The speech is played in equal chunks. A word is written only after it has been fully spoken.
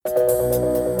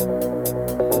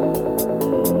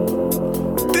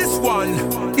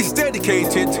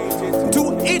dedicated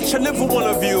to each and every one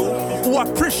of you who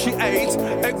appreciate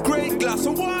a great glass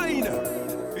of wine.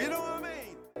 You know what I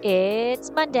mean?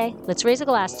 It's Monday. Let's raise a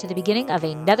glass to the beginning of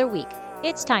another week.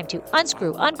 It's time to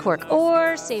unscrew, uncork,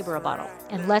 or savor a bottle.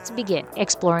 And let's begin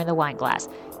exploring the wine glass.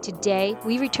 Today,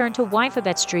 we return to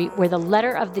Winephabet Street, where the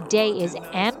letter of the day is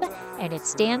M, and it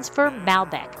stands for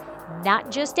Malbec. Not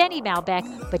just any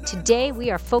Malbec, but today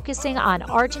we are focusing on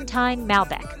Argentine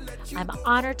Malbec. I'm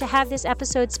honored to have this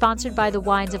episode sponsored by the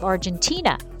wines of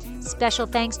Argentina. Special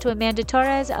thanks to Amanda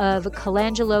Torres of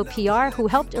Colangelo PR, who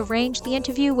helped arrange the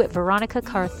interview with Veronica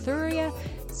Carthuria,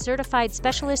 certified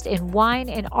specialist in wine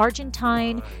and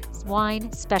Argentine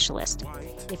wine specialist.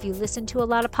 If you listen to a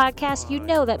lot of podcasts, you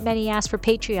know that many ask for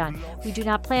Patreon. We do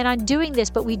not plan on doing this,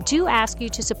 but we do ask you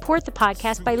to support the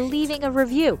podcast by leaving a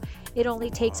review. It only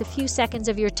takes a few seconds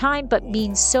of your time, but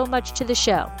means so much to the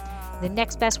show. The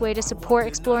next best way to support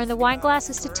Exploring the Wine Glass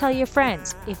is to tell your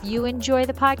friends. If you enjoy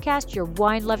the podcast, your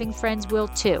wine-loving friends will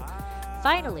too.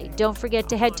 Finally, don't forget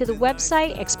to head to the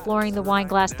website,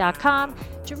 exploringthewineglass.com,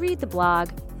 to read the blog,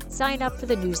 sign up for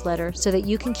the newsletter so that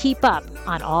you can keep up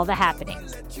on all the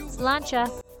happenings. Sláinte!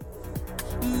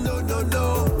 No, no,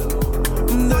 no.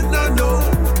 No, no, no.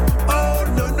 Oh,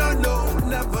 no, no, no.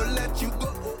 Never let you go.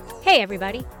 Hey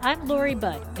everybody, I'm Lori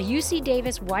Budd, a UC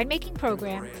Davis winemaking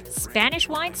program, Spanish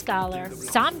wine scholar,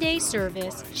 sommelier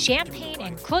service, Champagne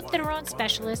and Côte d'Aron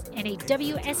specialist, and a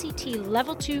WSET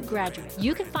Level 2 graduate.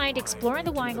 You can find Exploring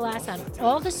the Wine Glass on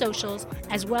all the socials,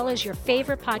 as well as your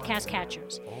favorite podcast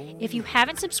catchers. If you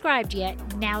haven't subscribed yet,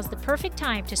 now's the perfect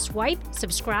time to swipe,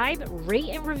 subscribe, rate,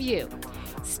 and review.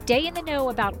 Stay in the know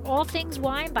about all things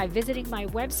wine by visiting my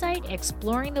website,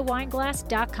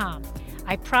 exploringthewineglass.com.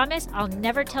 I promise I'll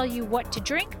never tell you what to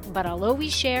drink, but I'll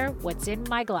always share what's in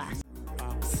my glass.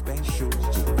 Special,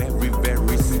 you're very,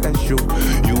 very special.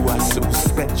 You are so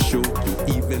special,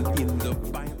 you even in the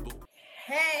Bible.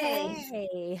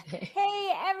 Hey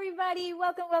everybody,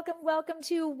 welcome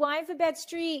to Winephabet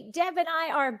Street. Deb and I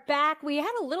are back. We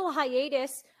had a little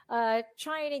hiatus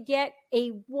trying to get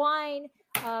a wine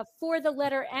for the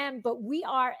letter M, but we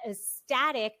are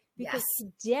ecstatic because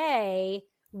today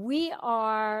we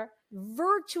are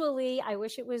virtually, I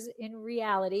wish it was in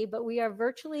reality, but we are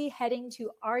virtually heading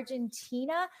to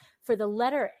Argentina for the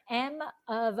letter M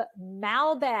of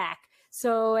Malbec.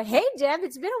 So, hey, Deb,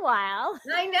 it's been a while.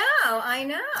 I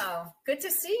know. Good to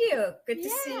see you. Good to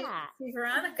see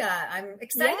Veronica. I'm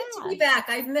excited to be back.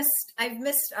 I've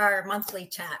missed our monthly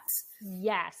chats.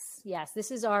 Yes.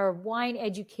 This is our wine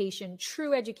education,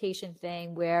 true education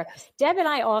thing where Deb and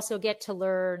I also get to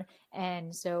learn.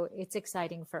 And so it's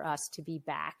exciting for us to be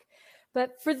back.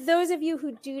 But for those of you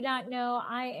who do not know,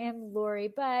 I am Lori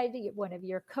Budd, one of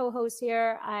your co-hosts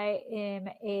here. I am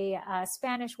a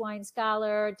Spanish wine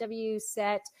scholar,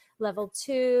 WSET Level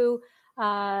 2.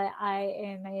 I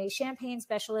am a champagne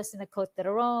specialist in the Côte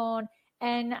d'Aron.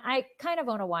 And I kind of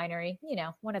own a winery,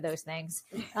 one of those things,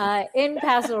 in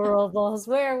Paso Robles,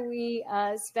 where we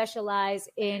specialize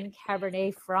in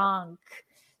Cabernet Franc.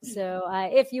 So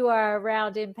if you are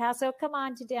around in Paso, come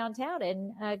on to downtown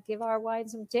and give our wine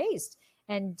some taste.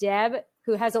 And Deb,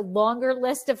 who has a longer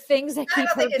list of things that keep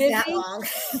her busy. That long.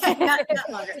 not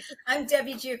longer. I'm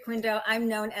Debbie Giaquindo. I'm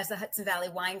known as the Hudson Valley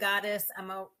Wine Goddess. I'm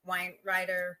a wine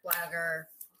writer, blogger,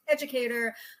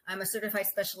 educator. I'm a certified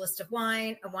specialist of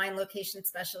wine, a wine location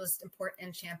specialist in Port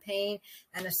and Champagne,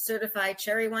 and a certified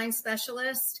cherry wine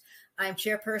specialist. I'm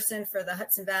chairperson for the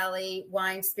Hudson Valley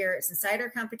Wine, Spirits, and Cider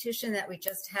competition that we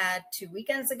just had 2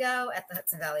 weekends ago at the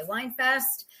Hudson Valley Wine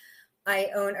Fest.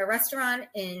 I own a restaurant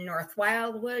in North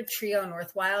Wildwood, Trio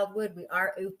North Wildwood. We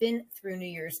are open through New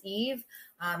Year's Eve.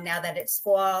 Now that it's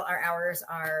fall, our hours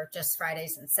are just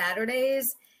Fridays and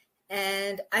Saturdays.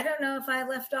 And I don't know if I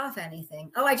left off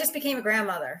anything. Oh, I just became a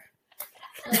grandmother.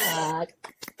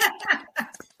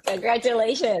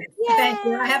 Congratulations. Yay! Thank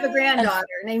you. I have a granddaughter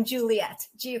named Juliet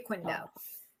Giaquindo.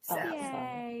 So,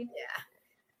 Yay. yeah,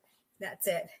 that's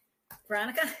it.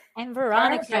 Veronica? And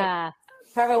Veronica.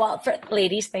 Perfect. Well,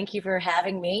 ladies, thank you for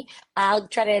having me. I'll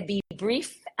try to be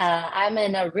brief. I'm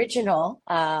an original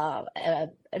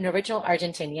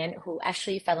Argentinian who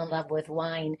actually fell in love with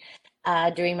wine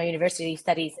during my university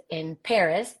studies in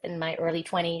Paris in my early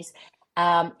 20s.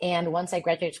 And once I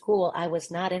graduated school, I was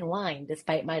not in wine,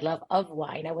 despite my love of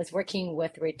wine. I was working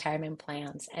with retirement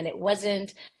plans, and it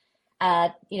wasn't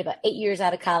about 8 years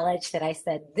out of college that I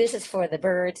said, this is for the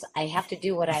birds. I have to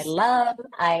do what I love.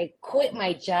 I quit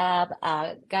my job,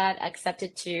 got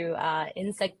accepted to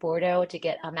INSEC Bordeaux to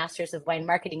get a master's of wine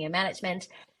marketing and management.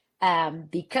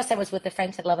 Because I was with the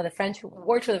French, I love the French,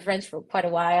 worked with the French for quite a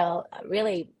while,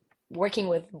 really working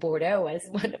with Bordeaux as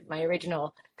one of my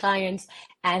original clients.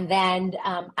 And then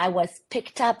I was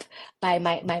picked up by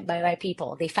my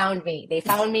people. They found me. They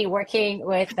found me working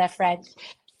with the French.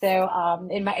 So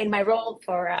in my role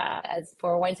for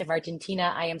Wines of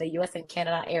Argentina, I am the U.S. and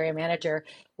Canada area manager,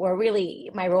 where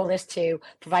really my role is to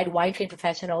provide wine trained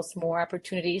professionals more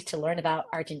opportunities to learn about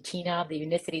Argentina, the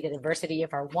unicity, the diversity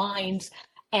of our wines,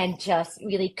 and just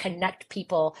really connect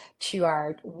people to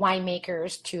our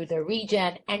winemakers, to the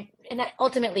region. And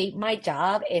ultimately, my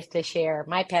job is to share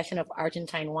my passion of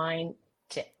Argentine wine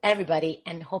to everybody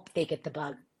and hope they get the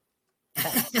bug.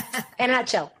 So, in a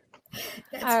nutshell.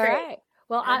 That's All great. right.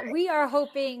 Well, we are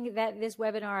hoping that this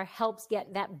webinar helps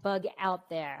get that bug out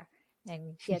there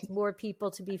and gets more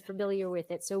people to be familiar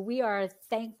with it. So we are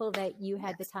thankful that you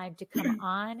had the time to come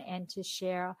on and to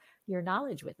share your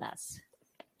knowledge with us.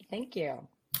 Thank you.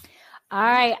 All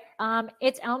right.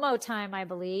 It's Elmo time, I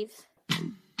believe.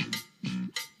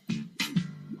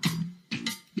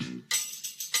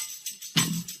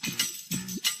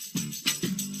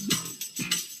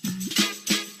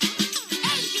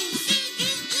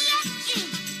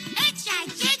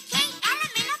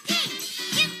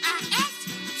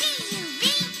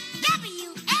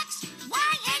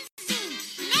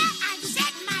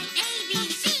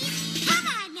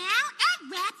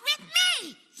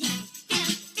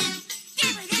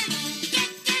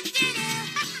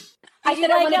 I said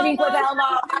I want to drink with Elmo.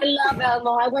 I love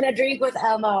Elmo. I want to drink with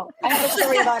Elmo. I have a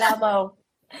story about Elmo.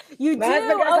 You My do?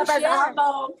 husband got Oh, up as share.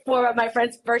 Elmo for my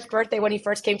friend's first birthday when he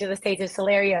first came to the States. It's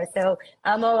hilarious. So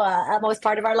Elmo is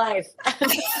part of our life.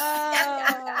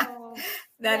 Oh,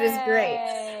 That is great.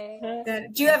 yay.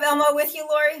 Do you have Elmo with you,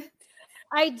 Lori?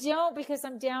 I don't, because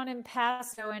I'm down in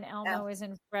Paso and Elmo is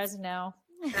in Fresno.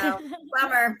 Oh,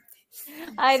 bummer.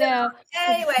 I know.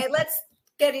 Anyway, let's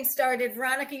getting started.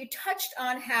 Veronica, you touched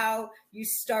on how you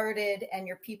started and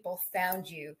your people found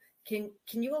you. Can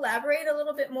you elaborate a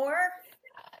little bit more?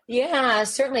 Yeah,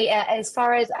 certainly. As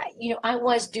far as, I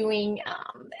was doing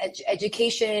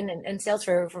education and sales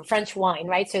for French wine,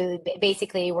 right? So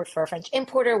basically worked for a French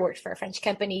importer, worked for a French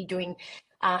company doing,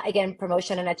 again,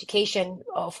 promotion and education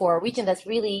for a region that's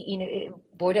really,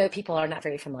 Bordeaux people are not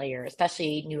very familiar,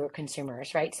 especially newer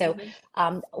consumers, right? So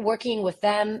working with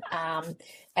them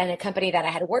and a company that I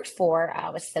had worked for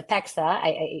was Cepexa.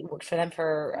 I worked for them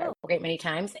for a great many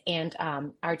times. And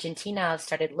Argentina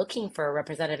started looking for a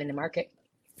representative in the market.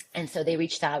 And so they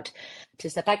reached out to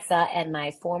Cepexa, and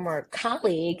my former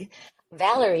colleague,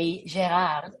 Valerie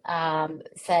Gerard,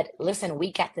 said, listen,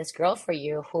 we got this girl for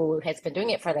you who has been doing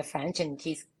it for the French, and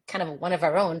she's kind of one of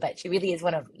our own, but she really is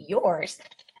one of yours.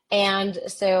 And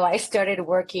so I started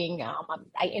working.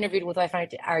 I interviewed with Wife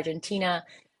Argentina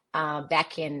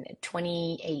back in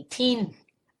 2018,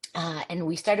 and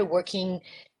we started working,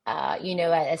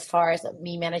 as far as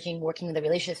me working the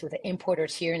relationships with the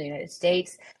importers here in the United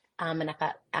States. And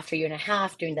after a year and a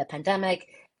half during the pandemic,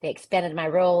 they expanded my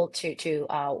role to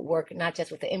work not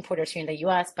just with the importers here in the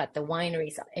U.S., but the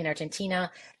wineries in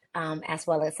Argentina, as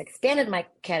well as expanded my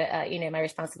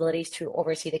responsibilities to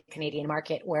oversee the Canadian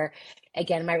market, where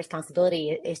again my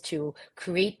responsibility is to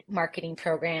create marketing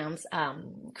programs,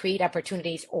 create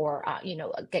opportunities, or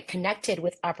get connected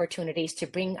with opportunities to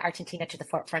bring Argentina to the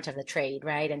forefront of the trade,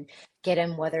 right, and get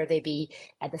them, whether they be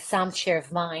at the somm share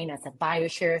of mind, as a buyer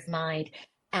share of mind.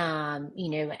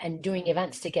 And doing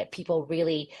events to get people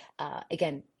really,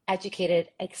 again, educated,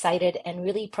 excited, and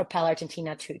really propel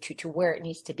Argentina to where it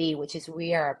needs to be, which is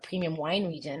we are a premium wine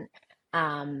region.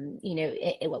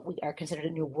 What we are considered a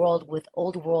new world with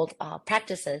old world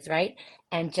practices, right?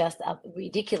 And just a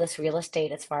ridiculous real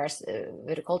estate as far as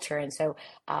viticulture. And so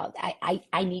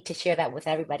I need to share that with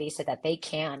everybody so that they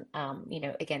can,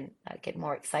 get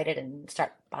more excited and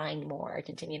start buying more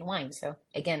Argentinian wine. So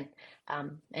again,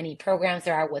 any programs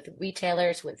there are with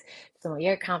retailers, with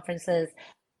sommelier conferences,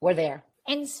 we're there.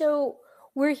 And so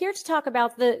we're here to talk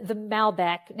about the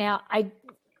Malbec. Now,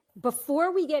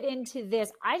 before we get into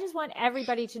this, I just want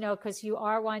everybody to know, because you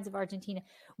are Wines of Argentina,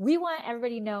 we want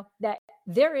everybody to know that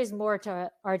there is more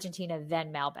to Argentina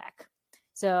than Malbec.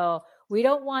 So we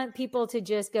don't want people to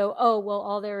just go, oh, well,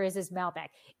 all there is Malbec.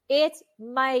 It's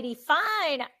mighty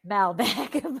fine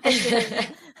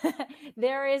Malbec.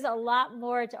 There is a lot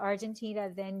more to Argentina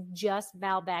than just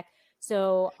Malbec.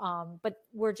 So, but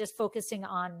we're just focusing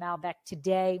on Malbec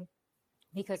today,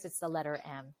 because it's the letter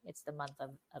M. It's the month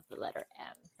of the letter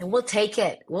M. And we'll take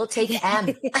it. We'll take M.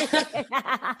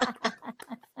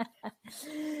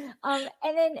 And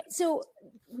then, so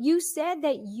you said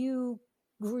that you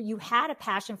had a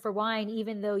passion for wine,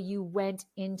 even though you went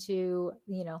into,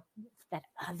 that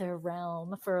other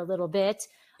realm for a little bit.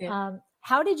 Yeah.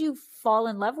 how did you fall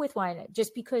in love with wine?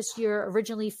 Just because you're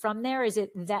originally from there? Is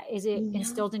it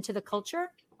instilled into the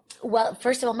culture? Well,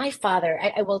 first of all, my father,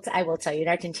 I will tell you, in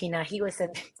Argentina, he was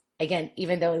again,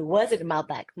 even though it wasn't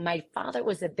Malbec, my father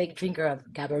was a big drinker of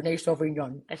Cabernet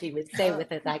Sauvignon, as he would say with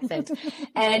his accent.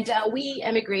 And we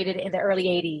emigrated in the early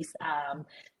 80s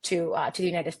to the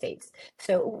United States.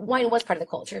 So wine was part of the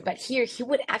culture, but here he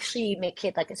would actually make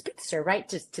it like a spritzer, right?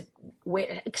 Just to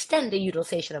extend the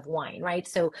utilization of wine, right?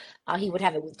 So he would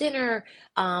have it with dinner.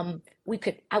 I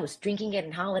was drinking it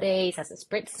in holidays as a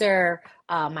spritzer.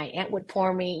 My aunt would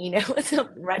pour me, some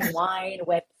red wine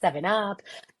with 7 Up,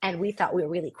 and we thought we were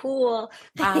really cool.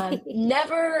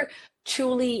 Never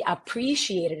truly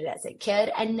appreciated it as a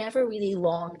kid and never really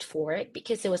longed for it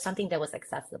because it was something that was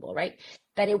accessible, right?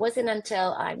 But it wasn't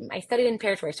until I studied in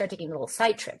Paris where I started taking little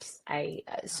side trips.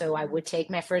 So I would take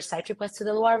my first side trip was to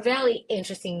the Loire Valley,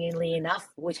 interestingly enough,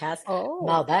 which has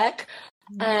Malbec.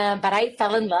 But I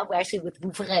fell in love actually with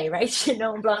Vouvray, right?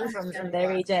 Blanc from the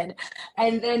region.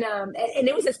 And then, and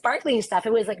it was the sparkling stuff.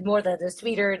 It was like more the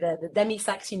sweeter, the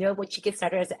demi-sex, which you get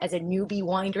started as a newbie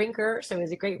wine drinker. So it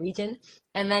was a great region.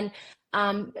 And then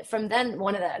from then,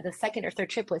 one of the second or third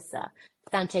trip was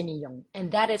Saint-Emilion.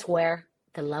 And that is where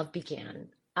the love began.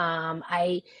 I'm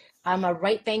a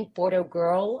right bank Bordeaux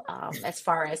girl as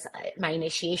far as my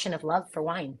initiation of love for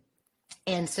wine.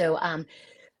 And so,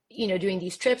 doing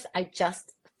these trips, I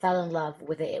just fell in love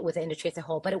with the industry as a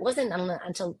whole. But it wasn't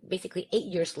until basically 8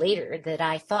 years later that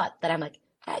I thought that I'm like,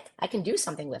 heck, I can do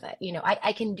something with it.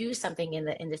 I can do something in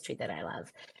the industry that I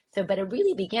love. So, but it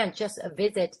really began just a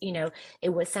visit. It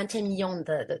was Saint-Emilion,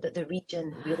 the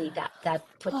region really that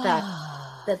put the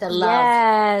love.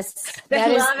 Yes, The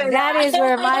that is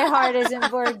where my heart is in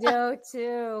Bordeaux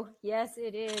too. Yes,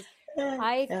 it is.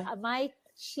 My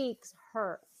cheeks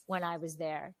hurt when I was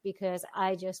there because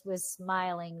I just was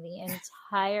smiling the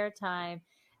entire time,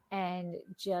 and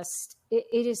just it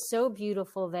is so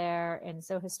beautiful there and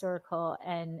so historical,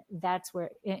 and that's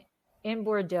where in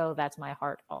Bordeaux, that's my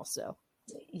heart also.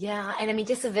 Yeah, and I mean,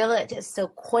 just the village is so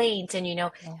quaint, and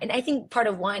and I think part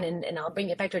of wine, and I'll bring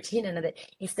it back to Argentina, that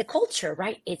it's the culture,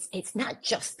 right? It's not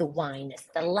just the wine, it's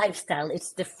the lifestyle,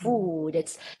 it's the food,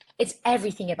 it's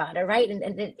everything about it, right?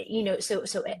 And so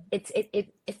it's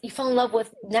you fall in love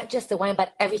with not just the wine,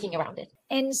 but everything around it.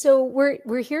 And so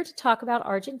we're here to talk about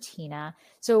Argentina.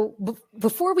 So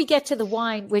before we get to the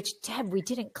wine, which Deb, we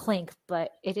didn't clink,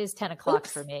 but it is 10 o'clock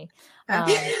for me.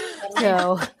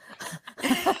 So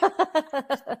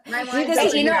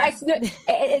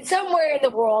it's somewhere in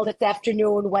the world. It's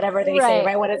afternoon, whatever they say,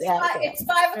 right? It's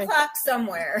 5 o'clock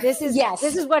somewhere. This is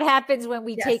what happens when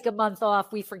we take a month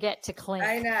off. We forget to clink.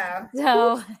 I know.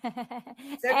 So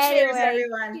cheers,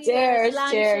 everyone. Cheers.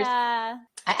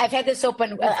 I've had this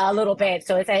open a little bit,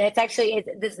 so it's actually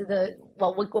this is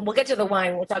we'll get to the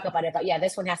wine. We'll talk about it, but yeah,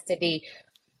 this one has to be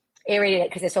aerated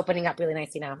because it's opening up really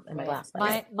nicely now in my glass.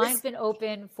 Mine's been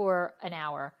open for an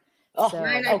hour. Oh, so.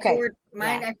 I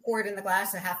poured in the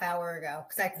glass a half hour ago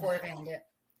because I poured in it.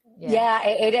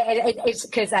 It's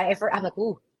because I'm like,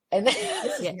 ooh. And then,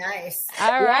 this is nice.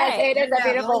 All right. Yes, it is a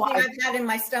beautiful wine. The only thing I've had in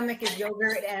my stomach is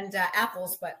yogurt and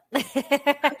apples, but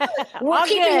we're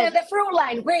keeping the fruit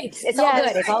line. Grapes. It's all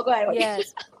good. It's all good.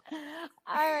 Yes.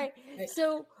 All right.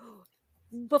 So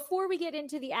before we get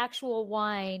into the actual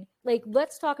wine,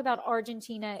 let's talk about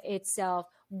Argentina itself.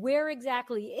 Where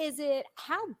exactly is it?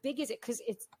 How big is it? Because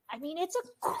it's a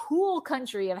cool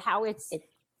country of how it's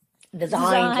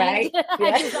designed, right?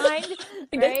 Yeah. Designed,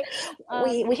 right?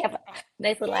 We have a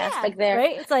nice little aspect there,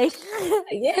 right? It's like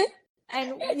yeah.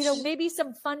 And maybe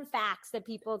some fun facts that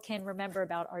people can remember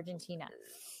about Argentina.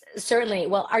 Certainly.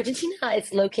 Well, Argentina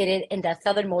is located in the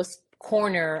southernmost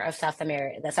corner of South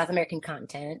America, the South American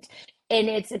continent, and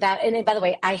it's about. And by the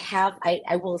way,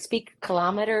 I will speak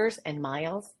kilometers and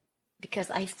miles, because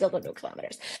I still don't know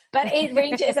kilometers, but it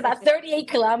ranges about 38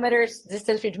 kilometers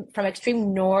distance from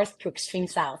extreme north to extreme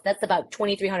south. That's about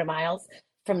 2,300 miles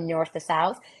from north to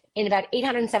south, and about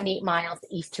 878 miles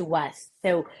east to west.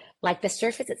 So the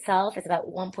surface itself is about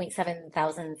 1.7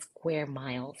 thousand square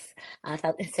miles.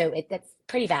 So that's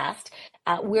pretty vast.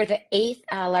 We're the 8th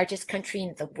largest country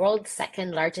in the world,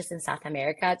 2nd largest in South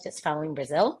America, just following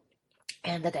Brazil.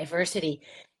 And the diversity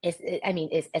is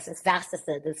as vast as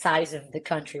the size of the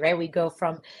country, right? We go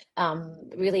from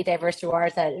really diverse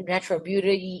terroirs, natural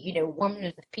beauty,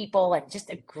 warmness of people, and just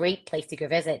a great place to go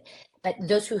visit. But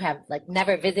those who have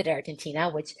never visited Argentina,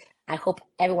 which I hope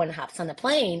everyone hops on the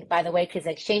plane, by the way, because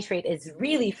the exchange rate is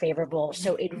really favorable.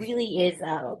 So it really is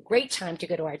a great time to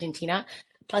go to Argentina.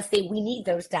 Plus, we need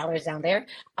those dollars down there.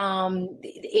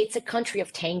 It's a country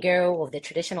of tango, of the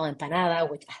traditional empanada,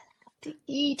 which to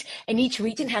eat. And each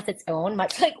region has its own,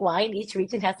 much like wine, each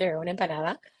region has their own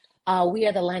empanada. We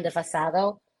are the land of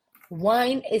asado.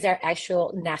 Wine is our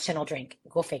actual national drink.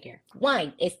 Go figure.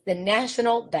 Wine is the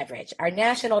national beverage, our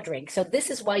national drink. So this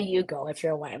is why you go if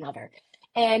you're a wine lover.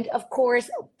 And of course,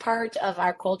 part of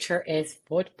our culture is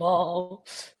football,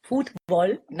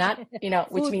 not,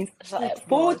 which means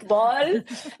football,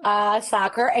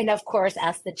 soccer. And of course,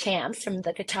 as the champs from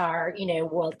the Qatar,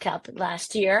 World Cup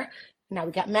last year. Now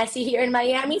we got Messi here in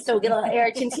Miami, so we'll get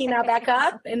Argentina back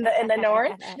up in the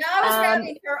north. No, I was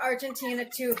rooting for Argentina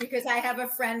too because I have a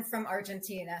friend from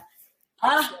Argentina.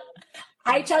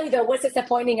 I tell you though, what's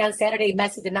disappointing on Saturday,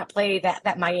 Messi did not play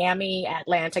that Miami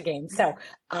Atlanta game. So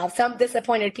some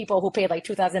disappointed people who paid like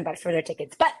 $2,000 for their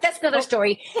tickets. But that's another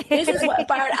story. This is what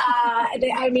part.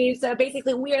 So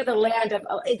basically, we are the land of.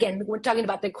 Again, we're talking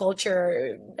about the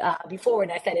culture before,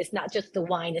 and I said it's not just the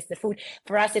wine, it's the food.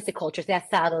 For us, it's the culture, the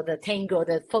asado, the tango,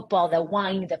 the football, the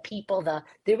wine, the people, the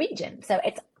region. So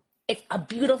it's a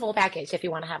beautiful package if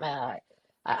you want to have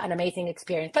an amazing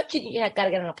experience. But you got to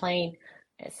get on a plane.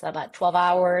 It's about 12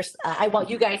 hours.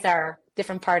 You guys are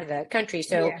different part of the country.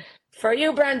 So for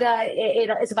you, Brenda,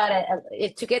 it's about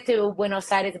to get to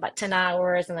Buenos Aires, about 10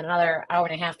 hours and then another hour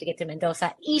and a half to get to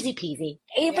Mendoza. Easy peasy.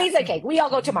 Piece of cake. We all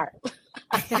go tomorrow.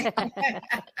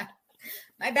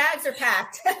 My bags are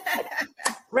packed.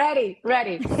 Ready.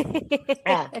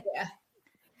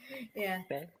 Yeah.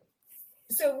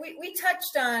 So we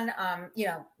touched on,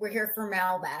 we're here for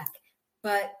Malbec,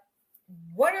 but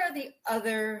what are the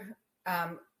other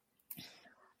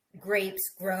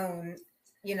grapes grown?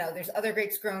 There's other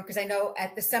grapes grown because I know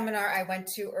at the seminar I went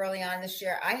to early on this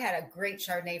year, I had a great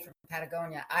Chardonnay from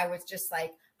Patagonia. I was just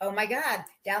like, oh my God,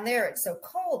 down there it's so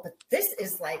cold, but this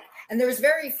is like, and there was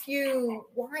very few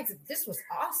wines. This was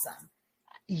awesome.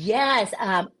 Yes,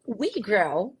 we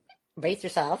grow, brace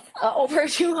yourself, over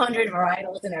 200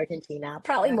 varietals in Argentina,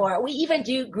 probably more. We even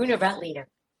do Gruner Veltliner.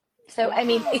 So,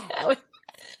 wow.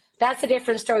 That's a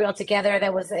different story altogether.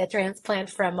 That was a transplant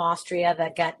from Austria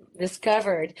that got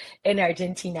discovered in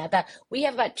Argentina. But we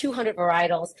have about 200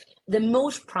 varietals. The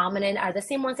most prominent are the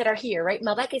same ones that are here, right?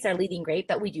 Malbec is our leading grape,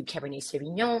 but we do Cabernet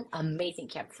Sauvignon, amazing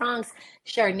Cab Francs,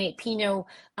 Chardonnay, Pinot,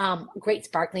 great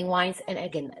sparkling wines. And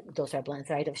again, those are blends,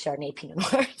 right, of Chardonnay, Pinot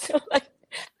Noir. So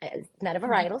it's not a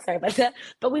varietal, sorry about that.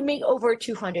 But we make over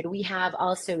 200. We have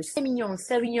also Semillon,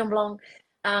 Sauvignon Blanc,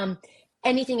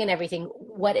 anything and everything.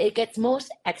 What it gets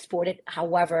most exported,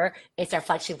 however, is our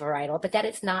flagship varietal, but that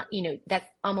is not, that's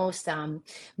almost,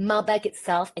 Malbec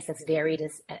itself is as varied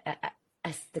as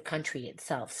the country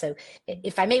itself. So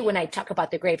if I may, when I talk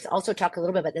about the grapes, also talk a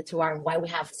little bit about the terroir and why we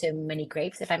have so many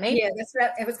grapes, if I may. Yeah, that's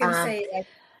what I was going to say. Like,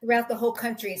 throughout the whole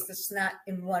country, it's just not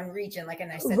in one region. Like,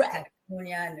 and I said, right.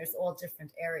 Patagonia, and there's all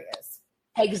different areas.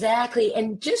 Exactly.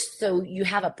 And just so you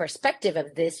have a perspective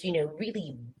of this,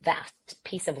 really vast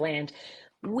piece of land,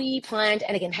 we planned,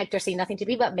 and again, hectares say nothing to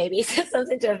me, but maybe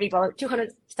something to people,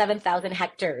 207,000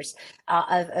 hectares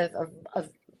of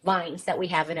vines that we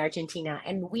have in Argentina.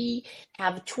 And we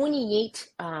have 28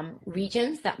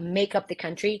 regions that make up the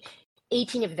country.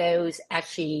 18 of those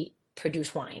actually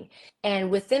produce wine. And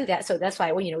within that, so that's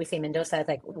why when we say Mendoza, it's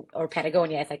like, or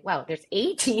Patagonia, it's like, wow, there's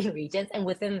 18 regions. And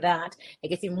within that, it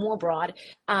gets even more broad.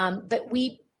 But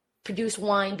we produce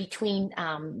wine between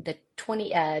the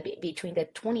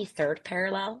 23rd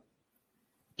parallel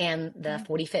and the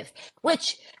 45th,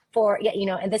 which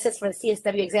and this is for the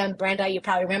CSW exam. Brenda, you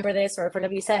probably remember this, or for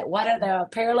WSET, what are the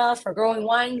parallels for growing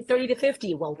wine 30 to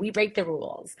 50? Well, we break the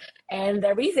rules. And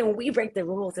the reason we break the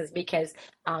rules is because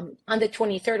on the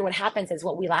 23rd, what happens is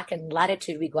what we lack in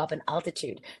latitude, we go up in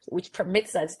altitude, which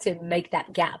permits us to make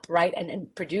that gap, right?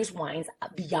 And produce wines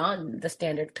beyond the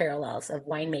standard parallels of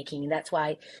winemaking. And that's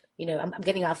why, I'm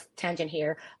getting off tangent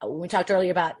here. When we talked earlier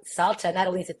about Salta, not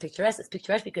only is it picturesque, it's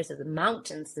picturesque because of the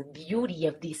mountains, the beauty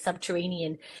of these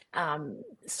subterranean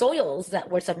soils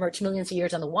that were submerged millions of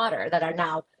years on the water that are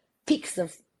now peaks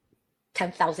of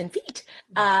 10,000 feet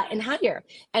and higher.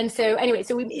 And so anyway,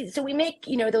 so we make,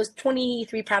 those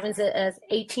 23 provinces,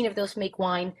 18 of those make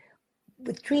wine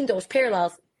between those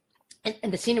parallels,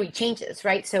 and the scenery changes,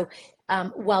 right? So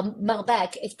while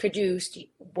Malbec is produced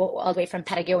all the way from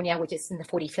Patagonia, which is in the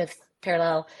 45th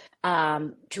parallel,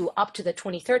 to up to the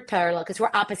 23rd parallel, because we're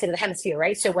opposite of the hemisphere,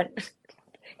 right? So when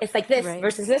it's like this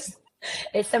versus this,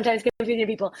 it's sometimes confusing to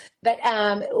people. But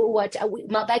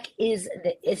Malbec is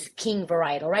king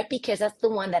varietal, right? Because that's the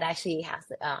one that actually has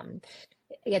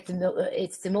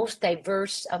it's the most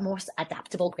diverse, most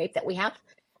adaptable grape that we have.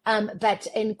 But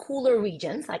in cooler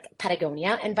regions like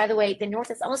Patagonia, and by the way, the north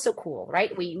is also cool,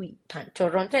 right? We plant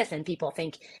torrontés, and people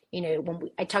think, when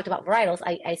I talked about varietals,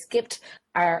 I skipped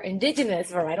our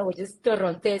indigenous varietal, which is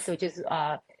torrontés, which is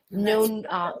known,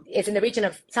 it's in the region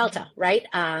of Salta, right?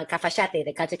 Cafayate,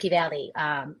 the Calchaquí Valley,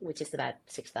 which is about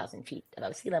 6,000 feet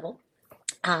above sea level,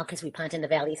 because we plant in the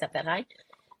valleys up that high.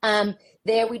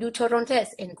 There we do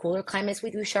Torrontés. In cooler climates, we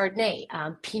do Chardonnay,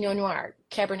 Pinot Noir,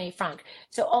 Cabernet Franc.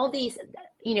 So all these,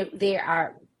 they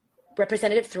are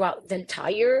representative throughout the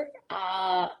entire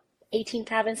 18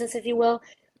 provinces, if you will,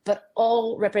 but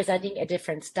all representing a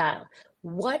different style.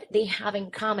 What they have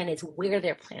in common is where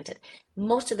they're planted.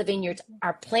 Most of the vineyards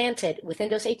are planted within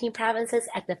those 18 provinces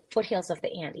at the foothills of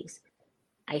the Andes.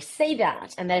 I say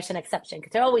that, and there's an exception,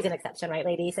 because there's always an exception, right,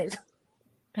 ladies?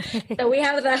 So we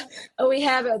have the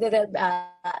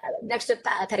next to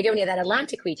Patagonia, that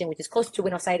Atlantic region, which is closer to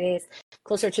Buenos Aires,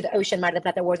 closer to the ocean, Mar del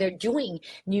Plata, where they're doing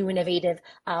new innovative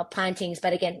plantings.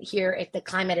 But again, here, if the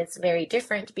climate is very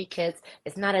different, because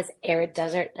it's not as arid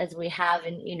desert as we have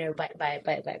in,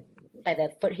 by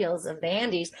the foothills of the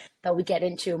Andes, but we get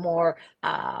into more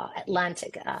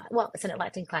Atlantic, it's an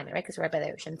Atlantic climate, right? Because we're right by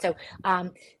the ocean. So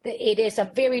it is a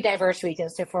very diverse region.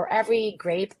 So for every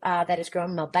grape that is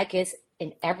grown, Malbec is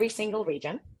in every single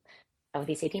region of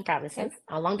these 18 provinces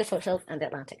along the foothills and the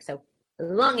Atlantic. So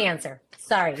long answer.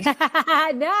 Sorry.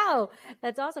 No,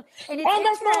 that's awesome. And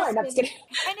that's more. And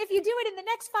if you do it in the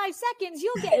next 5 seconds,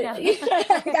 you'll get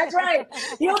it. That's right.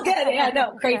 You'll get it. Yeah,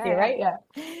 no, crazy, right? Yeah.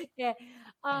 Yeah.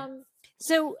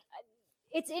 So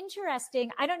it's interesting.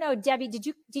 I don't know, Debbie, did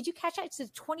you catch that? It's the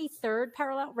 23rd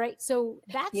parallel, right? So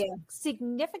that's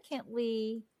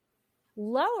significantly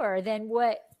lower than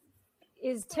what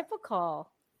is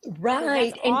typical.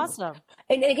 Right. So that's awesome.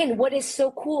 And again, what is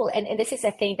so cool, and this is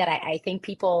a thing that I think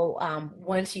people,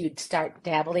 once you start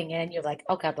dabbling in, you're like,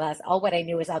 oh, God bless, all what I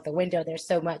knew is out the window. There's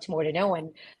so much more to know.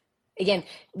 And again,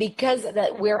 because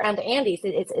we're on the Andes,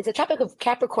 it's a tropic of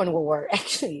Capricorn where we're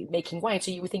actually making wine. So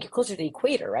you would think you're closer to the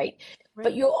equator, right?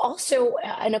 But you're also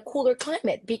in a cooler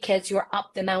climate because you're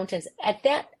up the mountains. At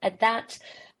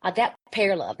that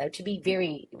parallel, though, to be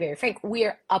very, very frank,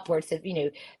 we're upwards of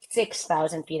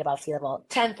 6,000 feet above sea level,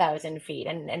 10,000 feet,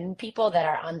 and people that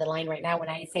are on the line right now, when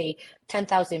I say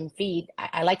 10,000 feet,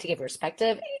 I like to give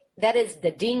perspective. That is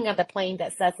the ding of the plane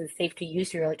that says it's safe to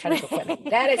use your electronic equipment.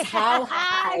 That is how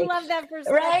high. I love that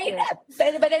perspective. Right?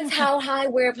 But that's how high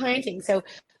we're planting. So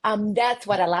that's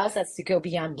what allows us to go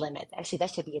beyond limits. Actually,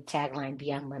 that should be a tagline,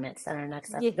 beyond limits. On our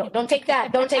next episode. Don't take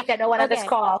that. Don't take that. No one on this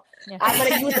call. Yeah. I'm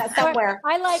going to use that somewhere.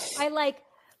 I like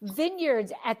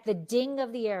vineyards at the ding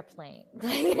of the airplane.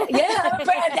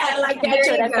 I like that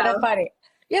too. That's kind of funny.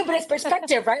 Yeah, but it's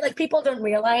perspective, right? Like people don't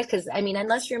realize, because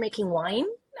unless you're making wine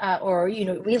or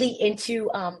really into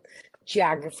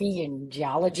geography and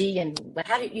geology and what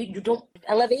have you don't,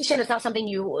 elevation is not something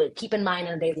you keep in mind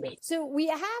on a daily basis. So we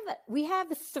have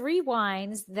 3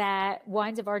 wines that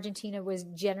Wines of Argentina was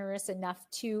generous enough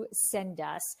to send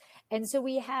us, and so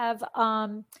we have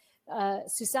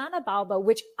Susana Balbo,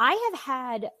 which I have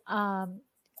had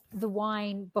the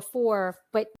wine before,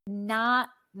 but not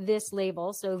this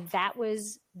label. So that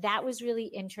was really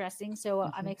interesting. So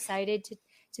I'm excited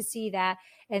to see that.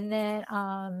 And then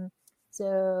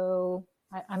so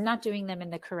I'm not doing them in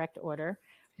the correct order,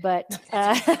 but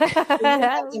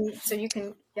so you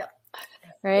can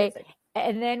right.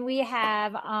 And then we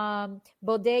have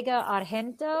Bodega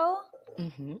Argento.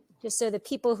 Mm-hmm. Just so the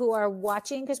people who are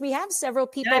watching, because we have several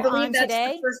people on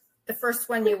today. The first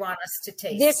one you want us to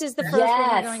taste. This is the first one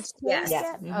we're going to taste.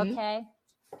 Yes. Mm-hmm. Okay.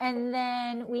 And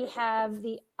then we have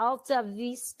the Alta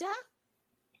Vista.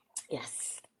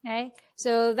 Yes. Okay.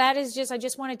 So that is I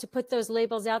just wanted to put those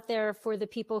labels out there for the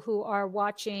people who are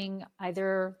watching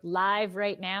either live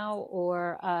right now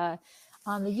or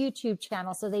on the YouTube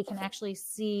channel, so they can actually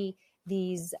see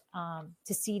these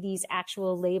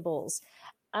actual labels.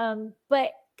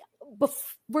 But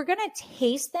we're going to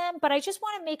taste them, but I just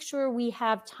want to make sure we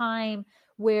have time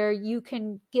where you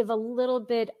can give a little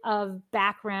bit of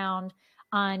background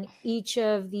on each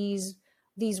of these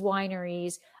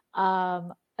wineries.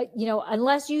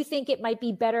 Unless you think it might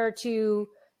be better to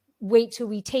wait till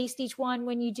we taste each one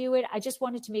when you do it. I just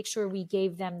wanted to make sure we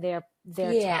gave them their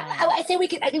time. I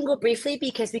think I can go briefly,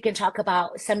 because we can talk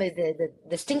about some of the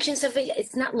distinctions of it.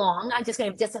 It's not long. I'm just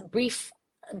going to just a brief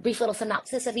little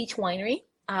synopsis of each winery.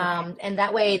 And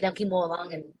that way they can move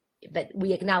along, but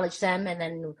we acknowledge them, and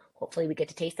then hopefully we get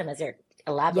to taste them as they're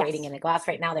elaborating in a glass.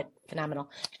 Right now, they're phenomenal.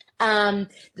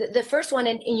 The first one,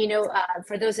 and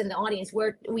for those in the audience,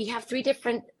 we have 3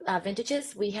 different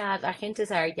vintages. We have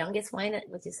Argento's our youngest wine,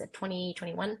 which is a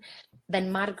 2021, then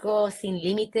Marco Sin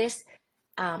Límites,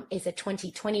 is a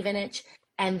 2020 vintage.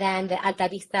 And then the Alta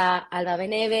Vista Alba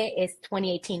Veneve is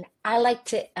 2018. I like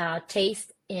to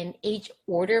taste in age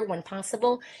order when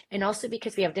possible, and also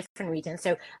because we have different regions.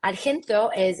 So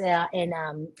Argento is in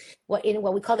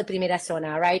what we call the Primera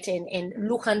Zona, right? In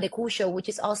Luján de Cuyo, which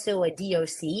is also a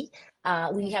DOC.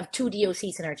 We have 2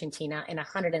 DOCs in Argentina and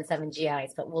 107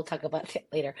 GIs, but we'll talk about it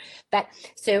later. But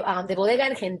so the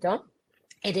Bodega Argento,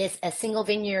 it is a single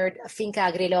vineyard, Finca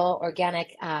Agrelo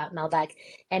organic Malbec,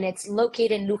 and it's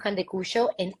located in Luján de Cuyo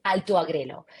in Alto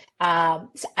Agrelo.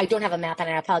 So I don't have a map, and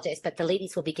I apologize, but the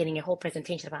ladies will be getting a whole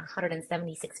presentation of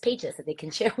 176 pages that they can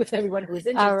share with everyone who is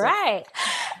interested. All right.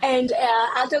 And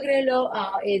Alto Agrelo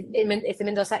is in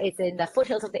Mendoza. It's in the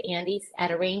foothills of the Andes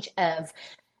at a range of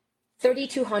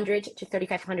 3,200 to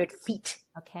 3,500 feet.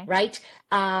 Okay. Right.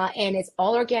 And it's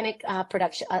all organic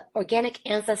production, organic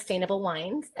and sustainable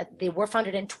wines. They were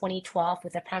founded in 2012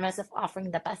 with the premise of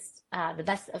offering the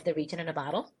best of the region in a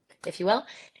bottle, if you will.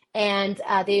 And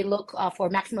they look for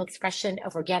maximal expression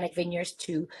of organic vineyards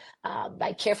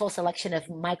by careful selection of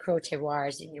micro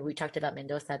terroirs. You know, we talked about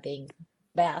Mendoza being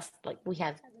best. Like we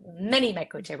have many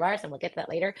micro terroirs, and we'll get to that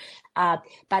later.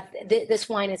 But this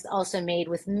wine is also made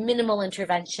with minimal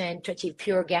intervention to achieve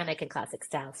pure organic and classic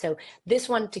style. So this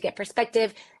one, to get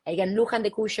perspective, again, Luján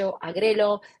de Cuyo,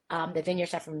 Agrelo, the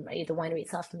vineyards are from the winery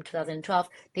itself from 2012.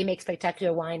 They make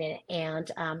spectacular wine.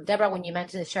 And Deborah, when you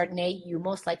mentioned the Chardonnay, you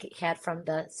most likely had from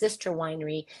the sister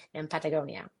winery in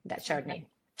Patagonia, that Chardonnay.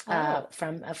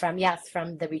 From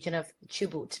the region of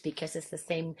Chubut, because it's the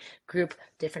same group,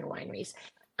 different wineries.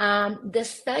 The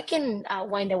second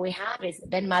wine that we have is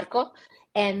Ben Marco,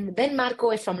 and Ben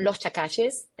Marco is from Los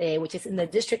Chacaches, which is in the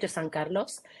district of San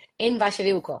Carlos in Valle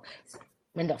de Uco,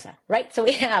 Mendoza, right? So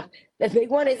we have the big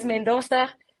one is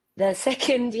Mendoza, the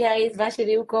second is Valle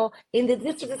de Uco in the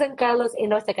district of San Carlos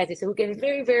in Los Chacaches. So we get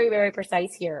very, very, very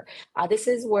precise here. This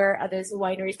is where this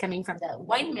winery is coming from. The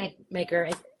winemaker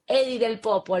is Eddie del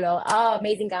Popolo,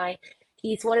 amazing guy.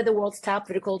 He's one of the world's top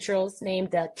viticulturals,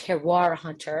 named the Terroir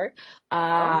Hunter.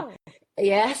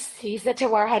 Yes, he's the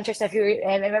Terroir Hunter. So if you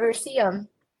ever see him,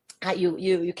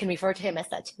 you can refer to him as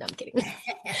such. No, I'm kidding.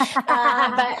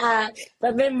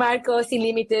 But Ben Marco Sin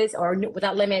Límites, or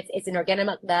Without Limits, it's an organic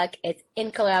Malbec. It's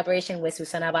in collaboration with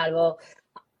Susana Balbo,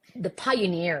 the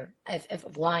pioneer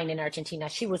of wine in Argentina.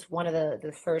 She was one of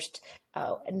the first,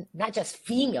 not just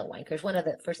female winemakers, one of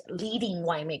the first leading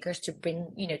winemakers to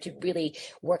bring, to really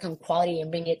work on quality and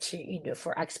bring it to,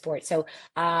 for export. So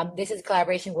this is a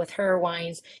collaboration with her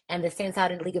wines, and this stands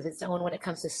out in a league of its own when it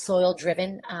comes to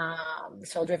soil-driven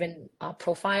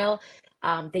profile.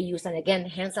 They use an, again,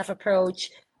 hands-off approach.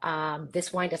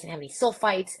 This wine doesn't have any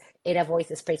sulfites. It avoids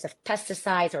the sprays of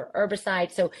pesticides or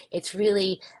herbicides. So it's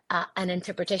really an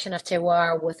interpretation of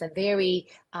terroir with a very,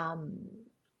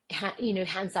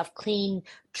 hands-off, clean,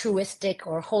 truistic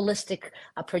or holistic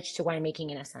approach to winemaking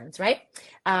in a sense, right?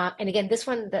 And again, this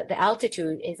one, the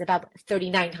altitude is about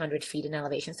 3,900 feet in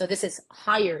elevation. So this is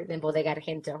higher than Bodega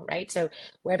Argento, right? So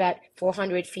we're about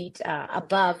 400 feet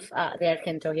above the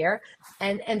Argento here.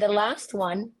 And the last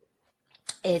one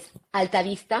is Alta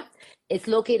Vista. It's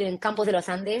located in Campos de los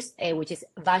Andes, which is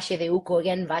Valle de Uco.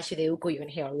 Again, Valle de Uco, you're going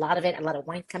to hear a lot of it, a lot of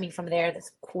wine coming from there.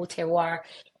 This cool terroir.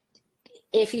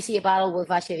 If you see a bottle with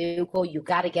Valle de Uco, you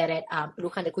got to get it.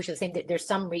 Luján de Cuyo, the same. There's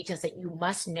some regions that you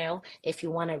must know if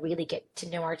you want to really get to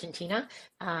know Argentina.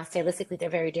 Stylistically, they're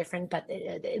very different, but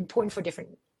important for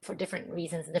different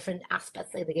reasons, different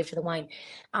aspects that they give to the wine.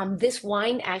 This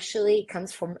wine actually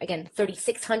comes from, again,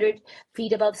 3,600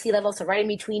 feet above sea level, so right in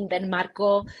between Ben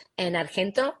Marco and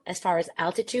Argento as far as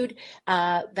altitude.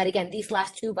 But again, these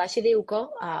last two, Valle de Uco,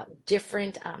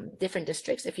 different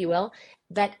districts, if you will.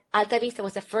 But Alta Vista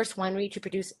was the first winery to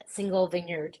produce single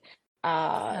vineyard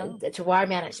terroir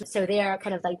management. So they are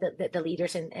kind of like the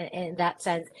leaders in that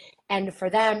sense. And for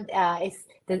them,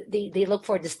 they look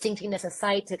for distinctiveness of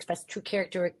site to express true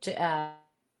characteristics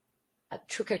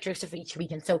of each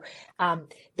region. So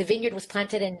the vineyard was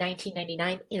planted in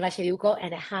 1999 in Valle de Uco,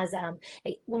 and it has,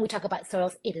 when we talk about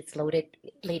soils, it is loaded.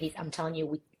 Ladies, I'm telling you,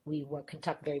 we can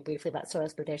talk very briefly about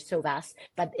soils, but they're so vast.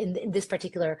 But in this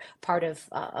particular part of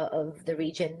the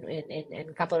region,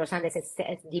 in Campo de los Andes,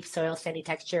 it's deep soil, sandy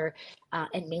texture,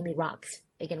 and mainly rocks.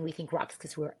 Again, we think rocks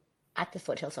because we're at the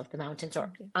foothills of the mountains,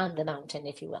 or on the mountain,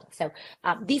 if you will. So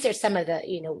these are some of the,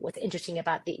 what's interesting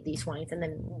about these wines, and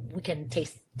then we can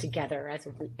taste together as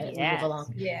we move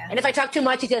along. Yeah. And if I talk too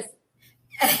much, you just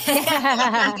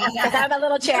because I'm a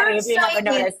little cherry, if you haven't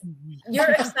noticed. Your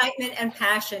excitement and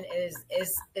passion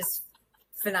is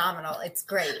phenomenal. It's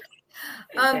great.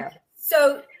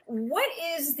 So what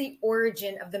is the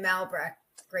origin of the Malbec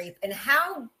grape, and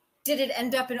how did it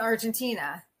end up in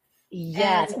Argentina?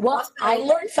 Yes. And Well, I also,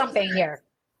 learned something here.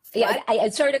 Yeah, what?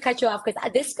 I'm sorry to cut you off because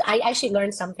I actually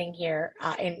learned something here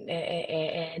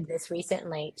in this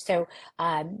recently. So,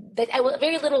 but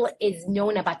very little is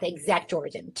known about the exact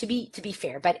origin. To be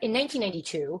fair, but in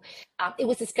 1992, it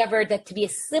was discovered that to be a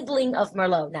sibling of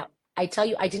Merlot. Now, I tell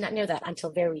you, I did not know that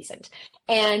until very recent,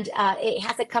 and it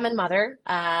has a common mother,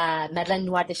 Madeleine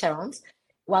Noir de Charente,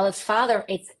 while its father,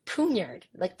 it's Pugnard,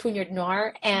 like Pugnard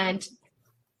Noir, and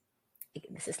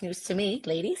this is news to me,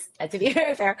 ladies, to be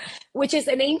very fair, which is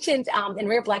an ancient and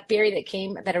rare blackberry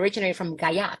that originated from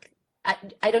Gaillac.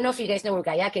 I don't know if you guys know where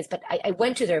Gaillac is, but I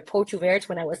went to their Pot Ouvert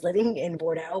when I was living in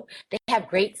Bordeaux. They have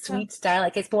great Oh. sweet style.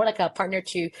 Like it's more like a partner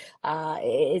to,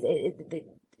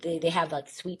 they have like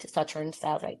sweet Sauterne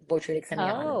styles, like Botrytic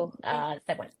Semillon, Oh.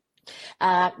 that one.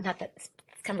 Not that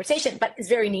conversation, but it's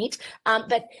very neat.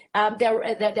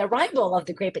 The arrival of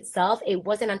the grape itself, it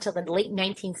wasn't until the late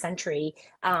 19th century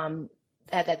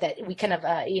that we kind of,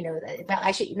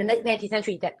 actually in the 19th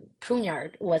century that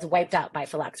Pruneyard was wiped out by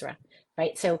phylloxera,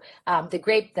 right? So the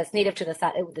grape that's native to the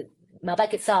south, the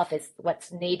Malbec itself is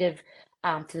what's native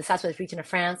to the southwest region of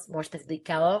France, more specifically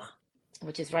Cahors,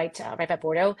 which is right by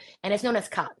Bordeaux, and it's known as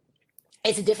Cot.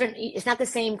 It's not the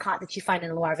same Cot that you find in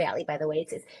the Loire Valley, by the way.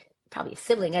 It's probably a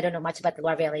sibling. I don't know much about the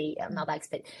Loire Valley Malbecs,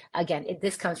 but again,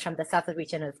 this comes from the southwest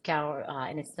region of Cahors,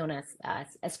 and it's known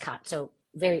as Cot. So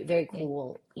very, very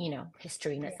cool,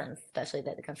 history in a sense, especially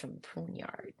that it comes from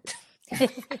Pruneyard.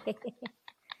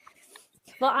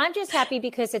 Well, I'm just happy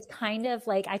because it's kind of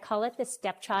like, I call it the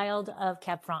stepchild of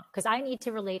Cab Franc, because I need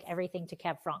to relate everything to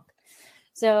Cab Franc.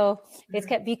 So it's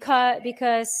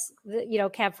because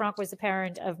Cab Franc was the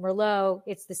parent of Merlot.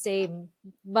 It's the same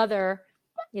mother,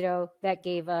 that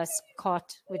gave us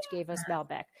Cot, which gave us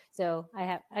Malbec. So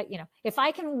if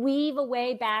I can weave a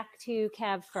way back to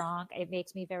Cab Franc, it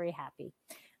makes me very happy.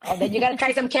 Oh, then you got to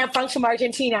try some Cab Francs from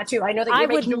Argentina too. I know that I you're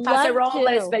would making love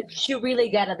passarolas, to. but you really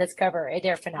got to discover it.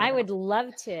 They're phenomenal. I would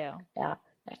love to. Yeah.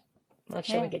 Make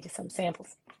sure we get you some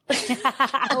samples.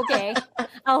 Okay.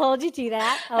 I'll hold you to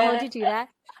that.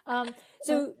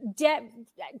 So Deb,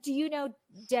 do you know,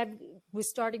 Deb was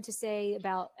starting to say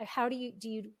about how did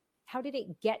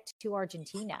it get to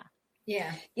Argentina?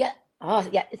 Yeah. Yeah. Oh,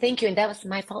 yeah. Thank you. And that was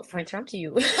my fault for interrupting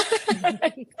you.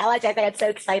 I got so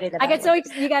excited about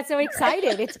you got so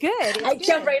excited. It's good. I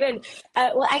jumped right in.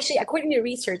 Well, actually, according to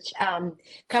research,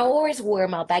 Cahors where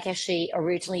Malbec actually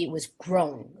originally was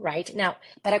grown, right? Now,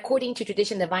 but according to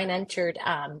tradition, the vine entered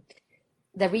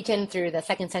the region through the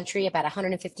 2nd century, about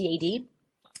 150 AD,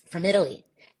 from Italy.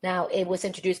 Now, it was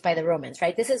introduced by the Romans,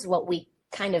 right? This is what we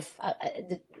kind of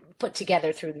put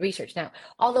together through the research. Now,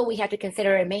 although we have to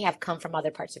consider it may have come from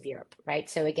other parts of Europe, right?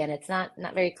 So again, it's not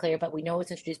very clear, but we know it's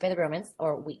introduced by the Romans,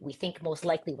 or we think most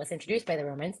likely was introduced by the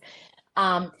Romans.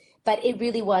 But it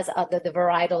really was the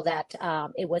varietal that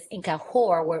it was in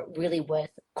Cahors where it really was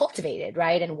cultivated,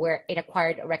 right? And where it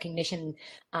acquired a recognition,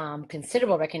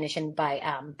 considerable recognition by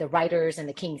the writers and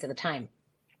the kings of the time.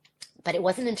 But it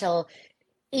wasn't until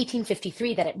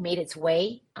 1853 that it made its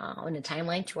way on the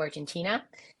timeline to Argentina.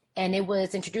 And it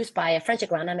was introduced by a French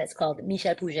agronomist. It's called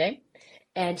Michel Pouget.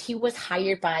 And he was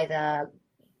hired by the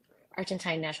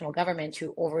Argentine national government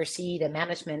to oversee the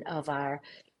management of our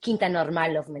Quinta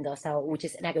Normal of Mendoza, which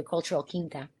is an agricultural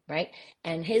quinta, right?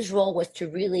 And his role was to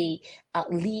really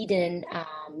lead in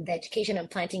the education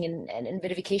and planting and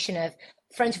vinification of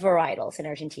French varietals in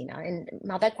Argentina. And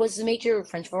Malbec was a major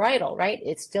French varietal, right?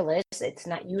 It still is. It's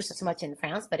not used as much in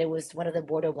France, but it was one of the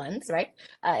Bordeaux blends, right?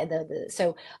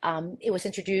 So it was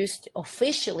introduced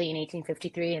officially in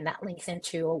 1853, and that links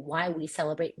into why we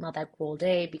celebrate Malbec World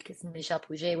Day, because Michel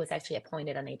Pouget was actually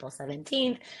appointed on April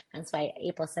 17th. And so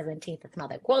April 17th is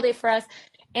Malbec World Day for us.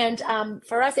 And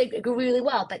for us, it grew really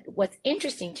well. But what's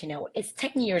interesting to note is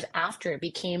 10 years after it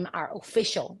became our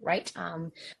official, right?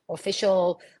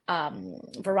 Official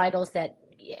varietals that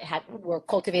were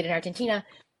cultivated in Argentina.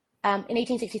 In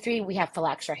 1863, we have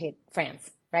phylloxera hit France,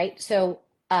 right? So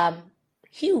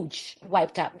huge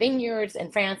wiped out vineyards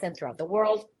in France and throughout the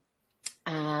world.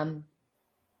 But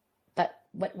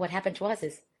what happened to us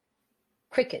is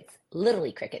crickets,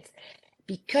 literally crickets.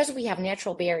 Because we have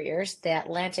natural barriers, the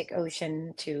Atlantic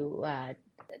Ocean to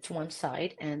one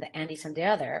side and the Andes on the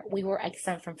other, we were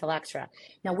exempt from phylloxera.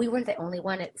 Now, we weren't the only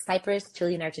one. Cyprus,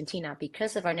 Chile, and Argentina,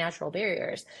 because of our natural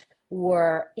barriers,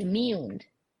 were immune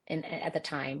at the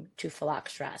time to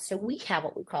phylloxera. So we have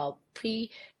what we call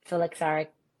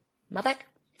pre-phylloxeric Malbec.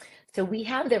 So we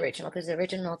have the original, because the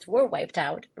originals were wiped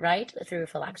out, right, through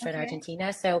phylloxera in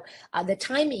Argentina. So the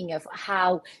timing of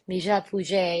how Michel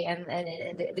Pouget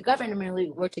and the government really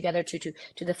worked together to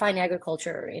define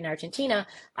agriculture in Argentina,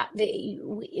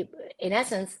 in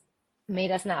essence,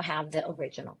 made us not have the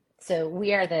original. So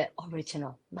we are the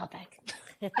original Malbec.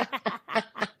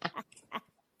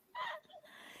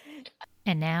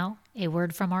 And now, a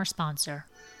word from our sponsor.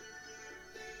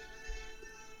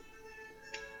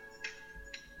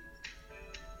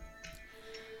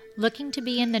 Looking to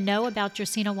be in the know about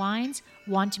Dracaena wines?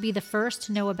 Want to be the first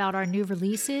to know about our new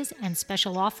releases and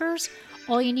special offers?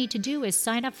 All you need to do is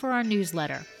sign up for our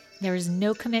newsletter. There is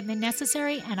no commitment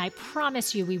necessary, and I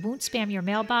promise you we won't spam your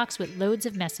mailbox with loads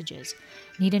of messages.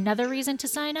 Need another reason to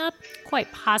sign up?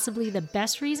 Quite possibly the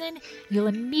best reason? You'll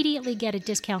immediately get a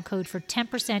discount code for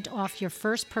 10% off your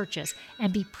first purchase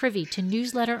and be privy to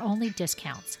newsletter-only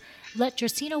discounts. Let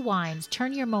Dracaena Wines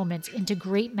turn your moments into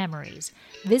great memories.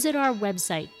 Visit our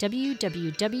website,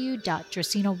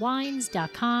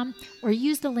 www.dracaenawines.com, or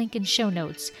use the link in show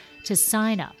notes to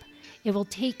sign up. It will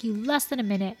take you less than a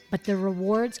minute, but the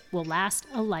rewards will last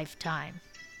a lifetime.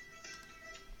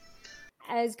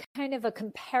 As kind of a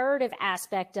comparative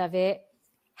aspect of it,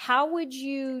 how would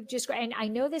you describe, and I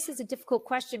know this is a difficult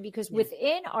question because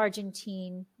within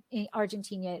Argentina,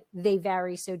 they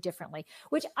vary so differently,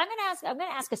 which I'm going to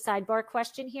ask a sidebar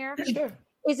question here. Sure.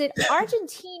 Is it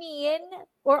Argentinian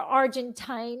or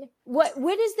Argentine? What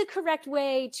is the correct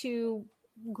way to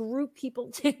group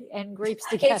people and grapes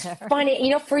together? It's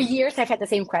funny, for years I've had the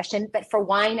same question, but for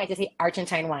wine, I just say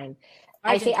Argentine wine.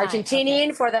 I say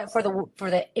Argentinian for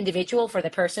the individual, for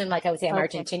the person, like I would say I'm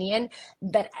Argentinian,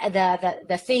 but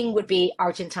the thing would be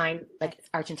Argentine, like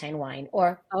Argentine wine,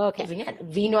 or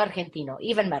vino argentino,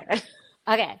 even better.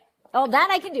 Okay. Oh,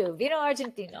 that I can do. Vino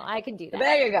argentino. I can do that.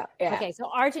 There you go. Yeah. Okay. So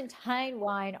Argentine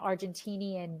wine,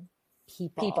 Argentinian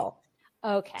people.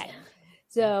 Okay.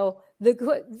 So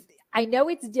I know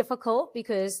it's difficult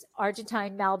because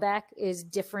Argentine Malbec is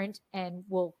different, and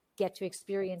we'll get to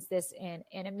experience this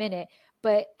in a minute.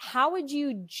 But how would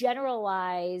you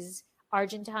generalize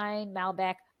Argentine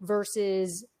Malbec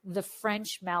versus the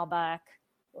French Malbec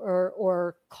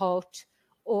or Côte,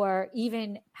 or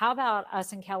even how about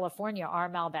us in California, our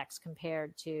Malbecs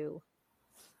compared to?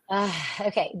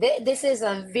 Okay, this is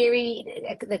a very,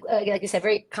 like I said,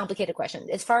 very complicated question.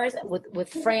 As far as with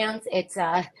France, it's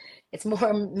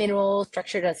more mineral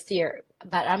structured as here.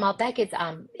 But our Malbec is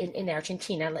in